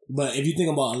one. But if you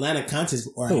think about Atlanta conscious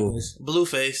or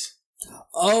Blueface.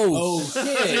 Oh shit!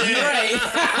 You're right.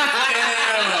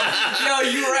 Yo,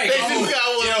 you're right. They do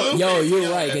got one. Yo,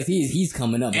 you're right because he's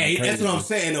coming up. Hey, that's what I'm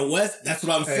saying. The West. That's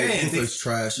what I'm saying. Blueface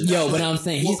trash. Yo, but I'm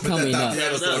saying he's coming up.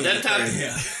 That time.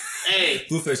 Hey,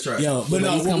 Blueface trash. Yo, but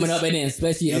no, he's coming up, and then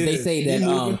especially if they say that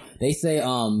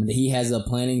he has a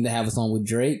planning to have a song with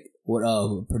Drake,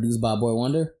 produced by Boy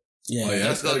Wonder. Yeah,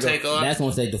 that's gonna take off. That's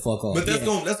gonna take the fuck off. But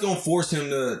that's gonna force him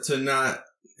to not.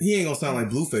 He ain't gonna sound like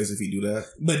Blueface if he do that.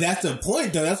 But that's the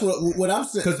point, though. That's what I'm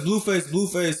saying. Because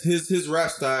Blueface, his rap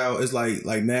style is like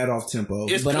mad off tempo.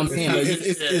 But I'm saying,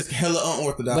 it's hella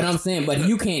unorthodox. But I'm saying, but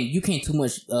you can't too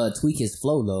much tweak his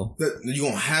flow though. You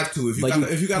gonna have to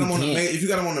if you got him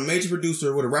on a major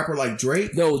producer with a rapper like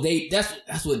Drake. No,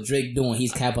 that's what Drake doing.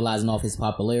 He's capitalizing off his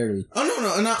popularity. Oh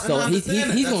no, so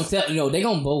he's gonna tell they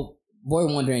gonna both Boy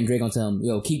Wonder and Drake gonna tell him,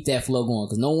 yo, keep that flow going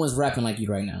because no one's rapping like you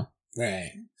right now.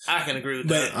 Right. I can agree with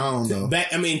that. I don't know.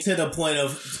 To the point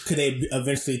of could they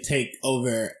eventually take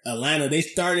over Atlanta? They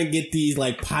starting to get these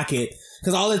like pocket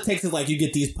because all it takes is like you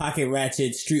get these pocket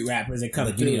ratchet street rappers that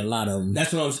come through. You need a lot of them.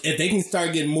 That's what I'm. If they can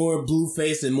start getting more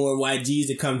Blueface and more YGs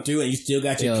that come through, and you still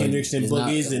got your Kendricks and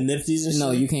Boogies and Nipseys and shit.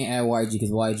 No, you can't add YG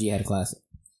because YG had a classic.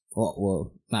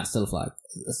 Well, not Solidify.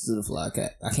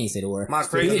 Cat. I can't say the word. My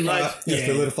crazy life.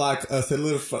 Solidify.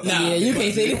 Yeah, you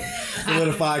can't say it.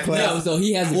 Solidify class. No, so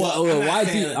he has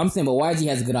YG. I'm saying, but YG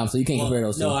has a good album, so you can't compare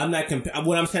those two. No, I'm not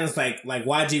what I'm saying is like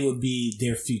YG would be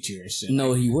their future and shit.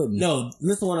 No, he wouldn't. No,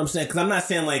 listen to what I'm saying, because I'm not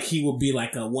saying like he would be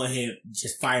like a one hit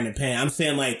just fire in the pan. I'm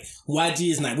saying like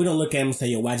YG is not. We don't look at him and say,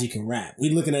 yo, YG can rap. We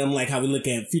looking at him like how we look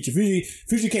at Future.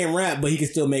 Future can't rap, but he can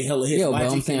still make hella hits. Yo, but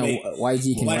I'm saying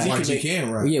YG can rap. YG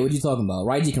can rap. Yeah, what you talking about?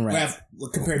 YG can rap.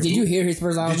 Did you hear his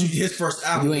first album? His first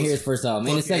album? You ain't hear his first album.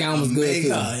 And his second album was good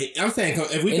too. I'm saying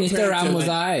if we and his third album was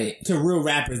alright to real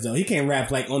rappers though, he can't rap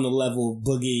like on the level of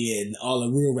Boogie and all the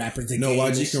real rappers. That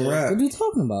YG can rap. What are you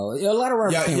talking about? A lot of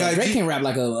rappers can rap. Drake can rap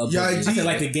like a I said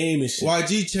like the game and shit.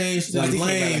 YG changed his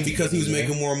lane because he was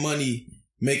making more money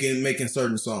making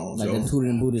certain songs. Like the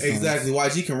Tooted and Booted songs. Exactly.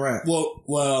 YG can rap.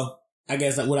 Well. I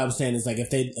guess like what I was saying is like if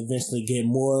they eventually get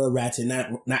more ratchet,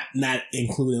 not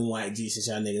including YG, since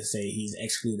y'all niggas say he's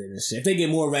excluded and shit. If they get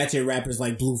more ratchet rappers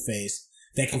like Blueface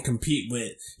that can compete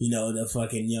with, the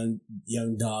fucking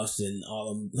young Dolphs and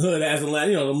all them hood ass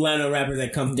Atlanta, them Atlanta rappers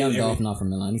that come through. Young Dolph not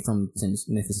from Atlanta, he's from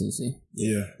Memphis, Tennessee.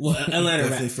 Yeah. Well, Atlanta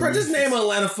rappers. Bro, just name an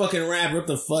Atlanta fucking rapper. What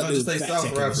the fuck? Just say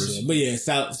South rappers. But yeah,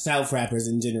 South rappers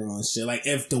in general and shit. Like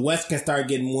if the West can start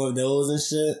getting more of those and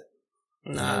shit.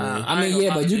 Nah, I mean,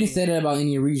 yeah, but you can say that about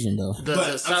any region though.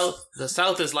 The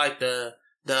South is like the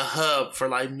hub for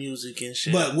like music and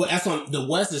shit. But that's on the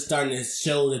West is starting to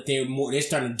show that they're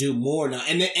starting to do more now,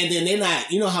 and then they're not.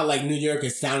 You know how like New York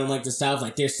is sounding like the South,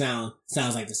 like their sound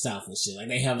sounds like the South and shit. Like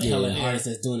they have a hell of artists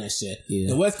that's doing that shit. Yeah.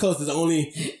 The West Coast is the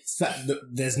only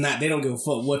that's not. They don't give a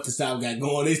fuck what the South got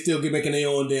going. They still get making their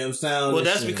own damn sound. Well,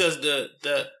 that's because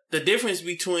the difference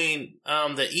between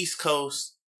the East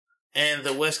Coast and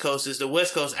the West Coast is the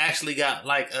West Coast actually got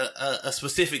like a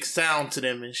specific sound to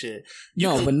them and shit.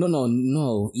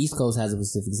 No. East Coast has a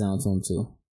specific sound to them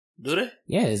too. Do they?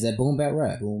 Yeah, is that boom bap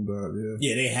rap? Boom bap, yeah.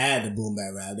 Yeah, they had the boom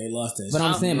bap rap. They lost that. But shit.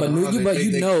 I'm saying,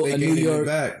 New York,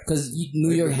 because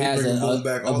New York has a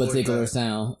particular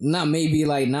sound. Not maybe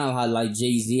like now how like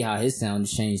Jay-Z, how his sound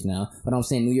has changed now. But I'm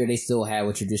saying New York, they still have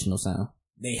a traditional sound.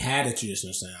 They had a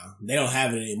traditional sound. They don't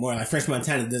have it anymore. Like French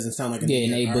Montana doesn't sound like a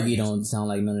and A Boogie don't sound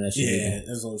like none of that shit. Yeah,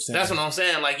 that's what I'm saying. That's what I'm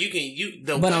saying. Like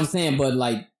I'm saying, but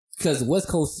like because West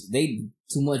Coast, they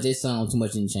sound too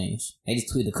much didn't change. They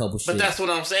just tweet a couple shit. But that's what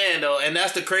I'm saying though, and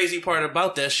that's the crazy part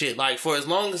about that shit. Like, for as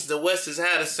long as the West has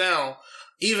had a sound,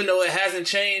 even though it hasn't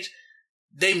changed,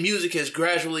 their music has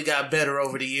gradually got better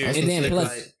over the years. And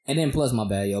then plus my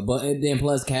bad, yo. But then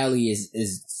plus Cali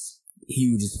is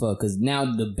huge as fuck, because now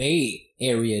the Bay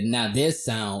Area, now their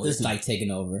sound is like taking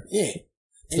over. Yeah.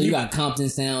 So you got Compton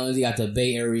sounds, you got the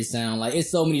Bay Area sound. Like,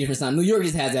 it's so many different sounds. New York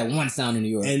just has that one sound in New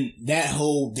York. And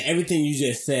everything you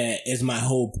just said is my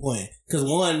whole point. Because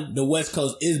one, the West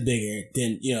Coast is bigger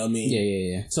than, you know what I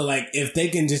mean? Yeah. So like, if they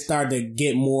can just start to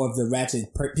get more of the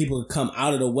ratchet people to come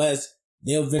out of the West,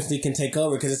 they eventually can take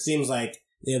over. Because it seems like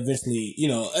they eventually, you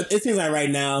know, it seems like right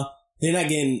now, they're not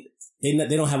getting, they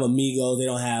don't have Amigos, they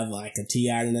don't have like a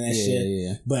T.I. and that shit.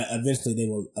 Yeah. But eventually they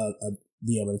will,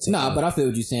 be able to take over. But I feel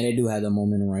what you're saying. They do have the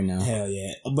momentum right now. Hell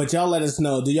yeah. But y'all let us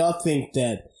know. Do y'all think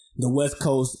that the West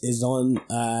Coast is on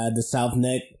the South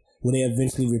neck? Will they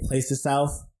eventually replace the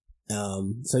South?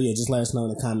 So yeah, just let us know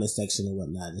in the comment section and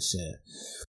whatnot and shit.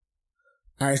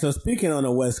 Alright, so speaking on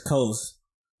the West Coast,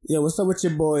 yeah, what's up with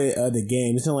your boy The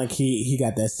Game? It sounds like he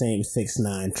got that same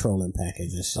 6ix9ine trolling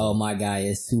package and shit. Oh, my guy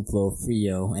is Suplo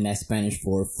Frio, and that's Spanish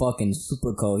for fucking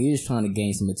super cold. He's just trying to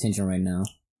gain some attention right now.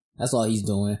 That's all he's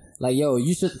doing. Like, yo,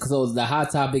 you should. So the hot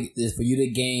topic is for you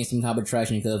to gain some type of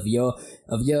traction, because your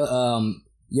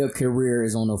career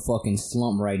is on a fucking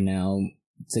slump right now.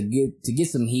 To get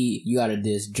some heat, you gotta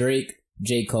diss Drake,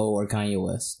 J. Cole, or Kanye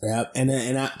West. Yep. And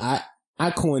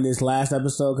I coined this last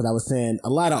episode because I was saying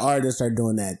a lot of artists are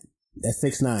doing that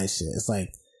 6ix9ine shit. It's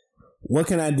like, what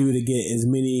can I do to get as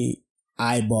many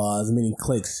eyeballs, as many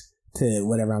clicks to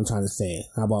whatever I'm trying to say?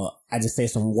 How about I just say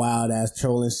some wild ass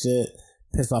trolling shit,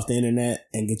 piss off the internet,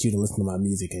 and get you to listen to my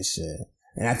music and shit.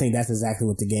 And I think that's exactly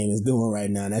what The Game is doing right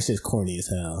now. And that shit's corny as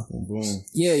hell. Boom.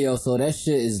 Yeah, yo, so that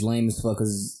shit is lame as fuck,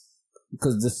 cause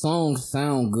the songs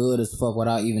sound good as fuck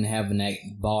without even having that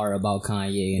bar about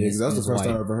Kanye. And that's the first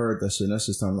time I ever heard that shit. That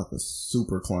shit sounded like a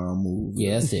super clown move.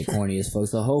 Yeah, that shit corny as fuck.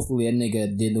 So hopefully that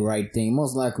nigga did the right thing.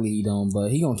 Most likely he don't, but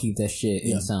he gonna keep that shit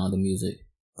in Sound of Music.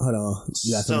 Hold on.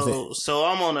 You got something? So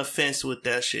I'm on the fence with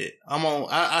that shit.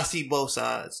 I see both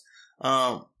sides.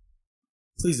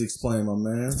 Please explain, my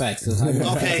man. Facts.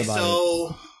 Okay,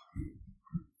 so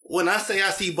when I say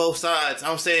I see both sides,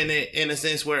 I'm saying it in a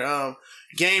sense where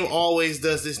Game always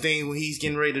does this thing when he's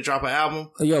getting ready to drop an album.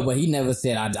 Yo, but he never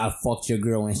said I fucked your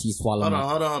girl and she swallowed.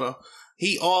 Hold on.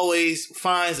 He always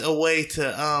finds a way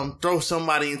to throw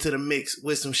somebody into the mix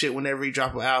with some shit whenever he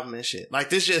drop an album and shit. Like,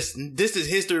 this is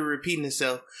history repeating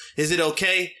itself. Is it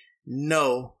okay?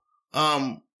 No.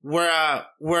 Where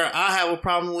I have a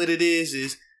problem with it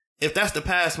is if that's the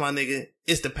past, my nigga,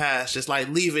 it's the past. Just like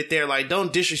leave it there. Like,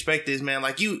 don't disrespect this man.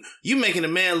 Like, you making a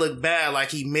man look bad like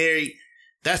he married.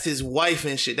 That's his wife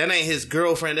and shit. That ain't his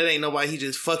girlfriend. That ain't nobody he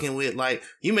just fucking with. Like,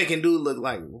 you making dude look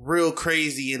like real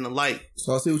crazy in the light.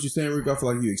 So I see what you're saying, Rick. I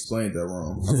feel like you explained that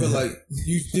wrong. I feel like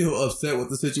you still upset with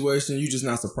the situation. You just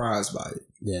not surprised by it.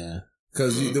 Yeah.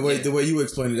 Because the way you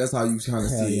explained it, that's how you kind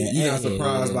of see it. You're not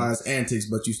surprised by his antics,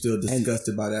 but you still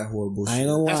disgusted by that horrible shit.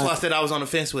 That's why I said I was on the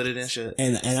fence with it and shit.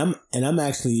 And I'm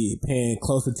actually paying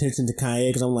close attention to Kanye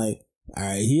because I'm like, all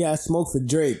right, he had smoke for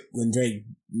Drake when Drake,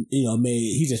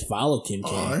 he just followed Kim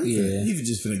K. He was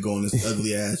just finna go on this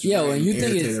ugly ass. Yeah, and you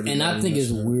think I think it's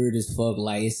weird as fuck.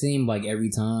 Like, it seemed like every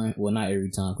time, well, not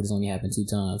every time, because it's only happened 2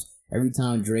 times. Every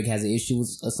time Drake has an issue with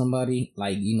somebody,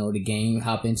 like, The Game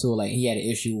hop into it. Like, he had an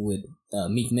issue with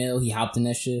Meek Mill, he hopped in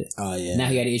that shit. Oh, yeah. Now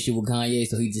he had an issue with Kanye,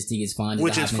 so he just think it's fine.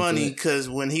 Which is funny, because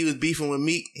when he was beefing with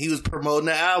Meek, he was promoting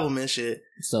the album and shit.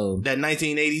 So that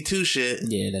 1982 shit.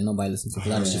 Yeah, that nobody listens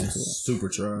to. Super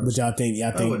trash. But y'all think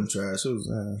that wasn't trash. It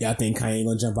was y'all think Kanye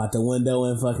gonna jump out the window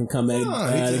and fucking come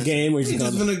at the game? Or he's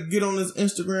just gonna get on his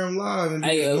Instagram live and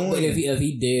but if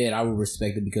he did, I would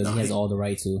respect it because he has all the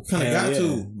right to. Kind of got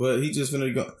to, but he just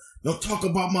finna go. Don't talk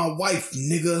about my wife,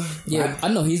 nigga. Yeah, I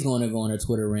know he's going to go on a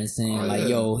Twitter rant saying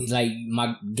yo, like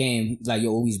my game, like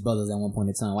yo, we brothers at one point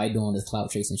in time. Why you doing this clout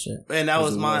chasing shit? And that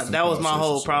was my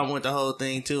whole problem with the whole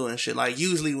thing too and shit. Like,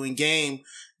 usually when Game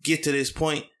get to this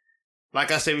point,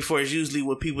 like I said before, it's usually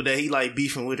with people that he like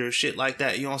beefing with or shit like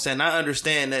that. You know what I'm saying? I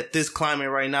understand that this climate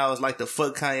right now is like the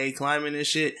fuck Kanye climate and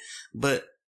shit, but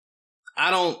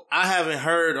I haven't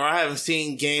heard or I haven't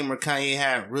seen Game or Kanye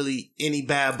have really any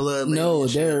bad blood. No,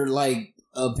 they're like,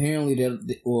 apparently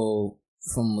from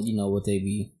what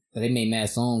they make mad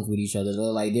songs with each other.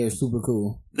 They're super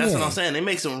cool. That's what I'm saying. They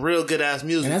make some real good ass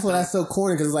music. And that's why that's so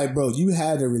corny, because it's like, bro, you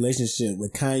had a relationship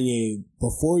with Kanye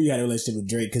before you had a relationship with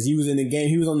Drake, because he was in the game.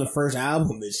 He was on the first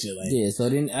album and shit. Like, yeah, so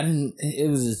then it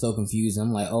was just so confusing.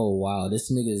 I'm like, oh wow,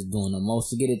 this nigga is doing the most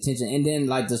to get attention. And then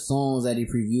like the songs that he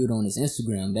previewed on his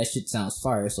Instagram, that shit sounds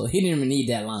fire. So he didn't even need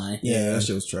that line. Yeah, that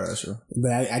shit was trash.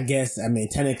 But I guess, I mean,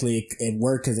 technically it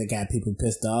worked because it got people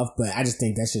pissed off, but I just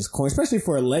think that's just corny, especially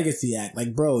for a legacy act.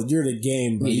 Like, bro, you're the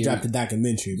game, bro. Yeah, you dropped a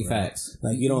documentary, bro. Facts.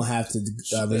 Like, you don't have to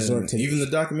resort to even the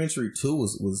documentary too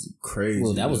was crazy.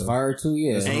 Well, that was fire too,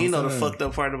 yeah. And you know the fucked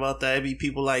up part about that, it be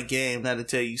people like Game that'll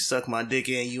tell you suck my dick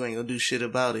and you ain't gonna do shit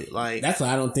about it. Like, that's why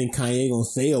I don't think Kanye gonna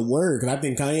say a word, because I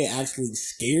think Kanye actually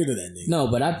scared of that nigga. No,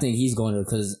 but I think he's going to,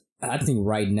 because I think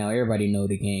right now everybody know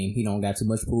the game. He don't got too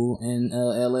much pool in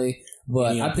LA,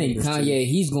 but I think Kanye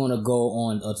he's going to go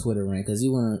on a Twitter rant, because he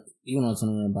went on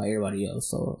Twitter rant by everybody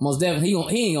else. So most definitely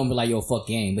he ain't gonna be like, yo, fuck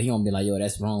Game, but he gonna be like, yo,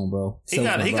 that's wrong, bro. He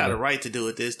got a right to do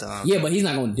it this time. Yeah, but he's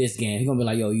not gonna diss Game. He gonna be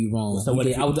like, yo, you wrong. So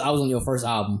I was on your first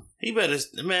album.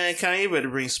 Kanye better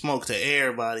bring smoke to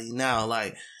everybody now.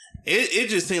 Like, it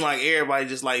just seemed like everybody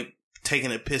just like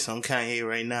taking a piss on Kanye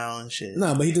right now and shit.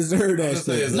 No, but he deserved that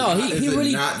shit. No, he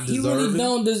really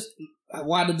don't.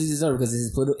 Why did he deserve it? Because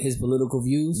his political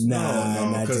views?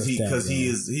 No, because he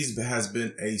has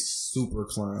been a super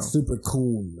clown, super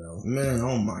cool, bro. Man,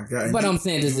 oh my god! But I'm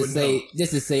saying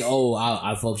just to say, oh,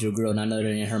 I fucked your girl and I know that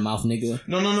in her mouth, nigga.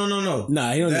 No.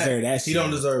 Nah, he don't deserve that shit. He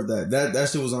don't deserve that. That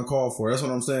shit was uncalled for. That's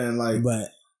what I'm saying. Like, but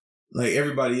like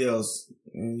everybody else,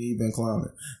 he been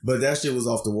clowning, but that shit was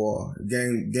off the wall.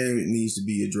 Game needs to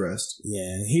be addressed.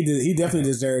 Yeah, he definitely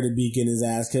deserved to be getting his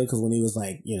ass killed, because when he was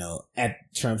like, you know, at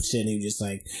Trump shit, he was just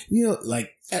like, you know,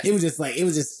 like it was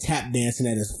just tap dancing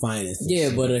at his finest. Yeah,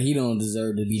 shit. But he don't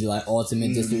deserve to be like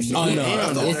ultimate disrespect. Oh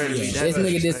no, this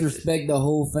nigga disrespect the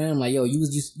whole fam. Like, yo, you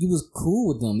was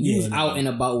cool with them. You was out and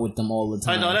about with them all the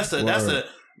time. I know that's a.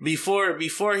 Before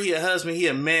he a husband, he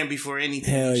a man before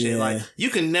anything. Hell shit. Yeah. Like, you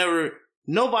can never,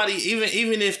 nobody,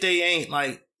 even if they ain't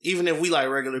like, even if we like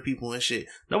regular people and shit,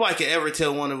 nobody can ever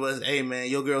tell one of us, hey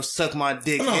man, your girl suck my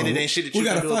dick and it ain't shit that you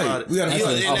can do about it. We gotta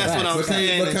fight. And that's what I'm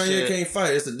saying. But Kanye can't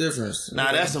fight. It's the difference.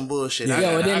 Nah, that's some bullshit. Yo,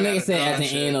 and then nigga said at the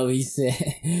end of it, he said,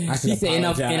 I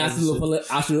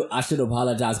should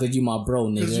apologize because you my bro,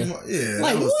 nigga.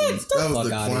 Like, what? That was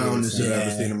the clownest shit I've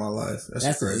ever seen in my life.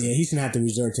 That's crazy. Yeah, he shouldn't have to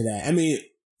resort to that. I mean,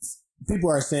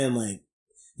 people are saying like,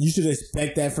 you should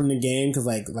expect that from the game, because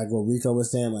like what Rico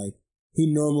was saying, like,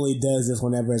 he normally does this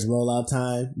whenever it's rollout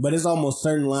time, but it's almost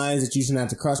certain lines that you shouldn't have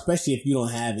to cross, especially if you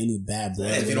don't have any bad blood.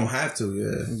 If you don't have to,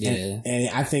 yeah. And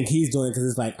I think he's doing it because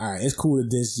it's like, all right, it's cool to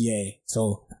diss Ye.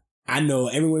 So I know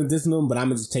everyone is dissing him, but I'm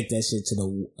gonna just take that shit to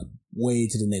the way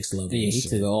to the next level. Yeah, he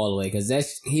took it all the way, because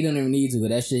he don't even need to, but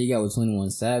that shit he got with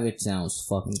 21 Savage sounds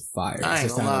fucking fire. I ain't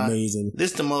gonna lie. Amazing.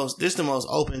 This the most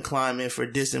open climate for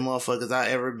dissing motherfuckers I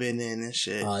ever been in and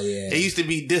shit. Oh yeah. It used to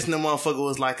be dissing a motherfucker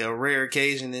was like a rare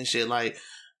occasion and shit. Like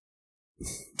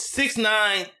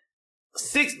 6ix9ine,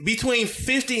 between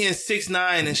 50 and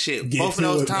 6ix9ine and shit. Both of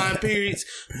those time periods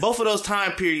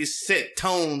set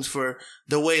tones for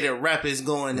the way that rap is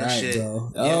going and shit.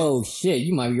 Bro. Yeah. Oh shit,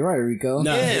 you might be right, Rico.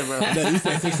 No, yeah, bro. No, you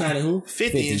said 6ix9ine and who?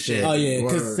 50 and shit. Oh yeah,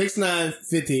 because 6ix9ine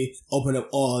 50 opened up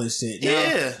all this shit. Now,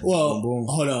 yeah. Well,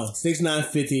 hold on. 6ix9ine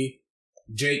 50.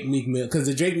 Drake Meek Mill, because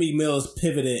the Drake Meek Mills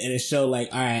pivoted and it showed like,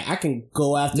 all right, I can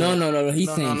go after. No. He's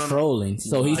saying trolling.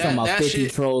 So he's talking about 50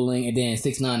 shit, trolling, and then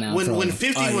 6ix9ine now trolling. When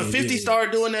 50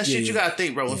 started doing that shit, you gotta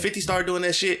think, bro. When 50 started doing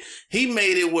that shit, he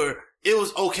made it where it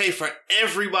was okay for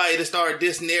everybody to start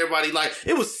dissing everybody. Like,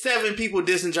 it was 7 people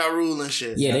dissing Ja Rule and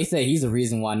shit. Yeah, they say he's the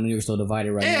reason why New York's so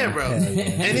divided right now. Yeah, bro. And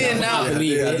then now, I did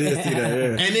see that.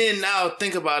 Yeah. And then now,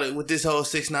 think about it with this whole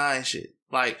 6ix9ine shit.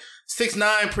 Like,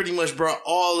 6ix9ine pretty much brought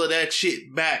all of that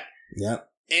shit back. Yep.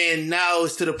 And now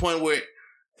it's to the point where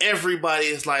everybody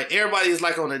is like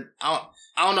on a, I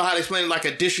don't know how to explain it, like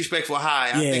a disrespectful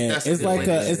high. I think that's it's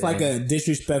like a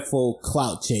disrespectful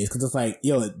clout chase, because it's like,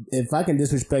 yo, if I can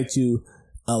disrespect you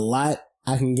a lot,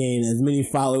 I can gain as many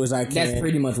followers I can. That's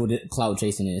pretty much what clout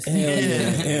chasing is.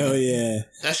 Hell yeah.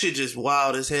 That shit just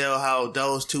wild as hell how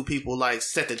those two people like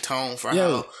set the tone for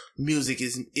how music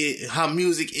is,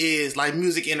 like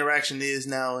music interaction is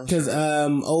now. Because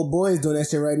old boy's doing that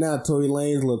shit right now. Tory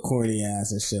Lane's little corny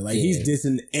ass and shit. Like he's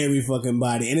dissing every fucking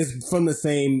body, and it's from the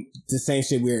same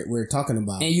shit we're talking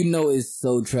about. And you know it's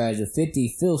so tragic.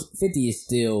 50 is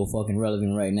still fucking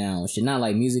relevant right now. Shit, not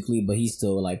like musically, but he's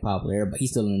still like popular. But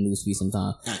he's still in the newsfeed sometimes.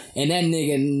 And that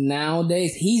nigga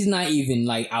nowadays, he's not even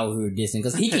like out here dissing,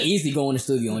 because he can easily go in the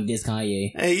studio and diss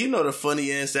Kanye. Hey, you know the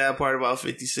funny and sad part about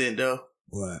 50 Cent though?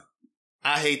 What?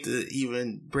 I hate to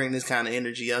even bring this kind of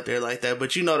energy out there like that,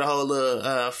 but you know the whole little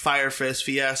Firefest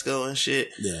fiasco and shit.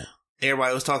 Yeah.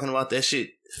 Everybody was talking about that shit.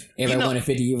 Everybody wanted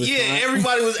 50 years. Yeah,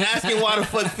 everybody was asking why the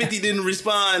fuck 50 didn't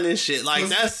respond and shit. Like,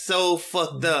 that's so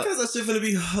fucked up. Because that shit finna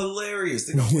be hilarious.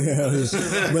 But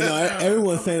no,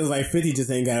 everyone's saying it's like 50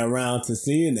 just ain't got around to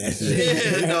seeing that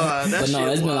shit. Yeah, but no,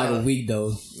 it's been like a week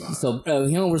though. So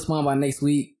he don't respond by next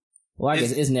week. Well, I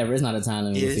guess it's not a time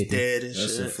limit with 50. It's dead and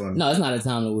that's shit. so funny. No, it's not a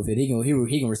time limit with it. He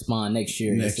can respond next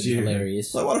year. That's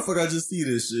hilarious. Like, why the fuck I just see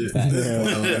this shit?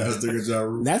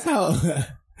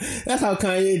 That's how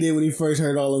Kanye did when he first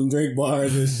heard all them Drake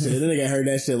bars and shit. Then nigga heard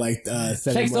that shit like 7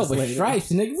 Checks months up with later.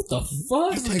 stripes, nigga. What the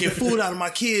fuck? Taking food out of my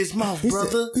kid's mouth,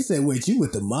 brother. He said, wait, you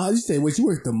with the mob? You said, wait, you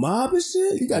work the mob and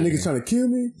shit? You got niggas trying to kill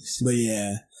me? But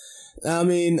yeah. I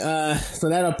mean, so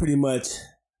that'll pretty much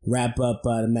wrap up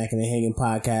the Mac and the Hanging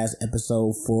Podcast,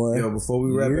 episode 4. Yo, before we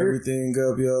wrap everything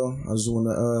up, yo, I just want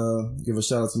to give a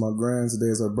shout out to my grand. Today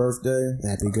is her birthday.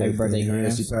 Happy birthday,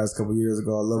 Grand. She passed a couple years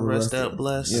ago. I love her. Rest up,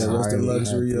 bless. Yeah, rest in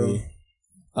luxury, yo.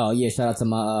 Oh yeah, shout out to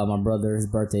my brother. His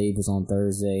birthday was on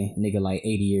Thursday. Nigga like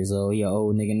 80 years old. He an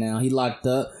old nigga now. He locked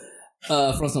up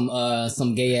from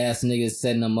some gay ass niggas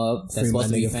setting him up. That's supposed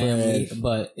to be a family,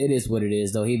 but it is what it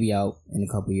is though. He be out in a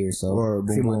couple years, so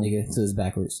free my nigga to his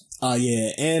backwards. Oh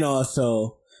yeah, and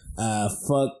also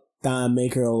fuck Don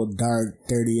Maker, old dark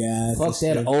dirty ass. Fuck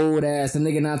that old ass. The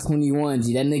nigga not 21.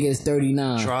 G, that nigga is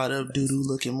 39. Dried up doo doo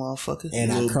looking motherfucker.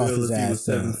 And I crossed his ass.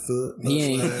 7 foot.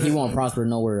 He won't prosper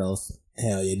nowhere else.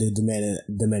 Hell yeah, dude demanded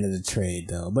the trade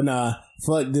though. But nah,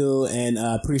 fuck dude, and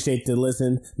appreciate the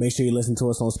listen. Make sure you listen to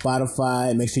us on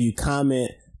Spotify. Make sure you comment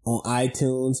on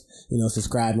iTunes. You know,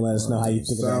 subscribe and let us know how you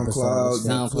think of the episode.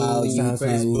 SoundCloud,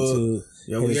 YouTube.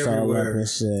 Yo, we everywhere.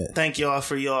 Shit. Thank y'all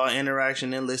for y'all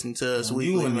interaction and listening to us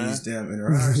weekly, man. These damn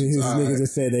interactions. These niggas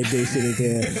just said they gay shit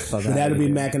again. But that'll be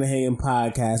Mac and the Hanging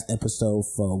Podcast, episode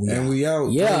 4. We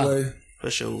out. Yeah. Anyway. For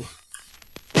sure.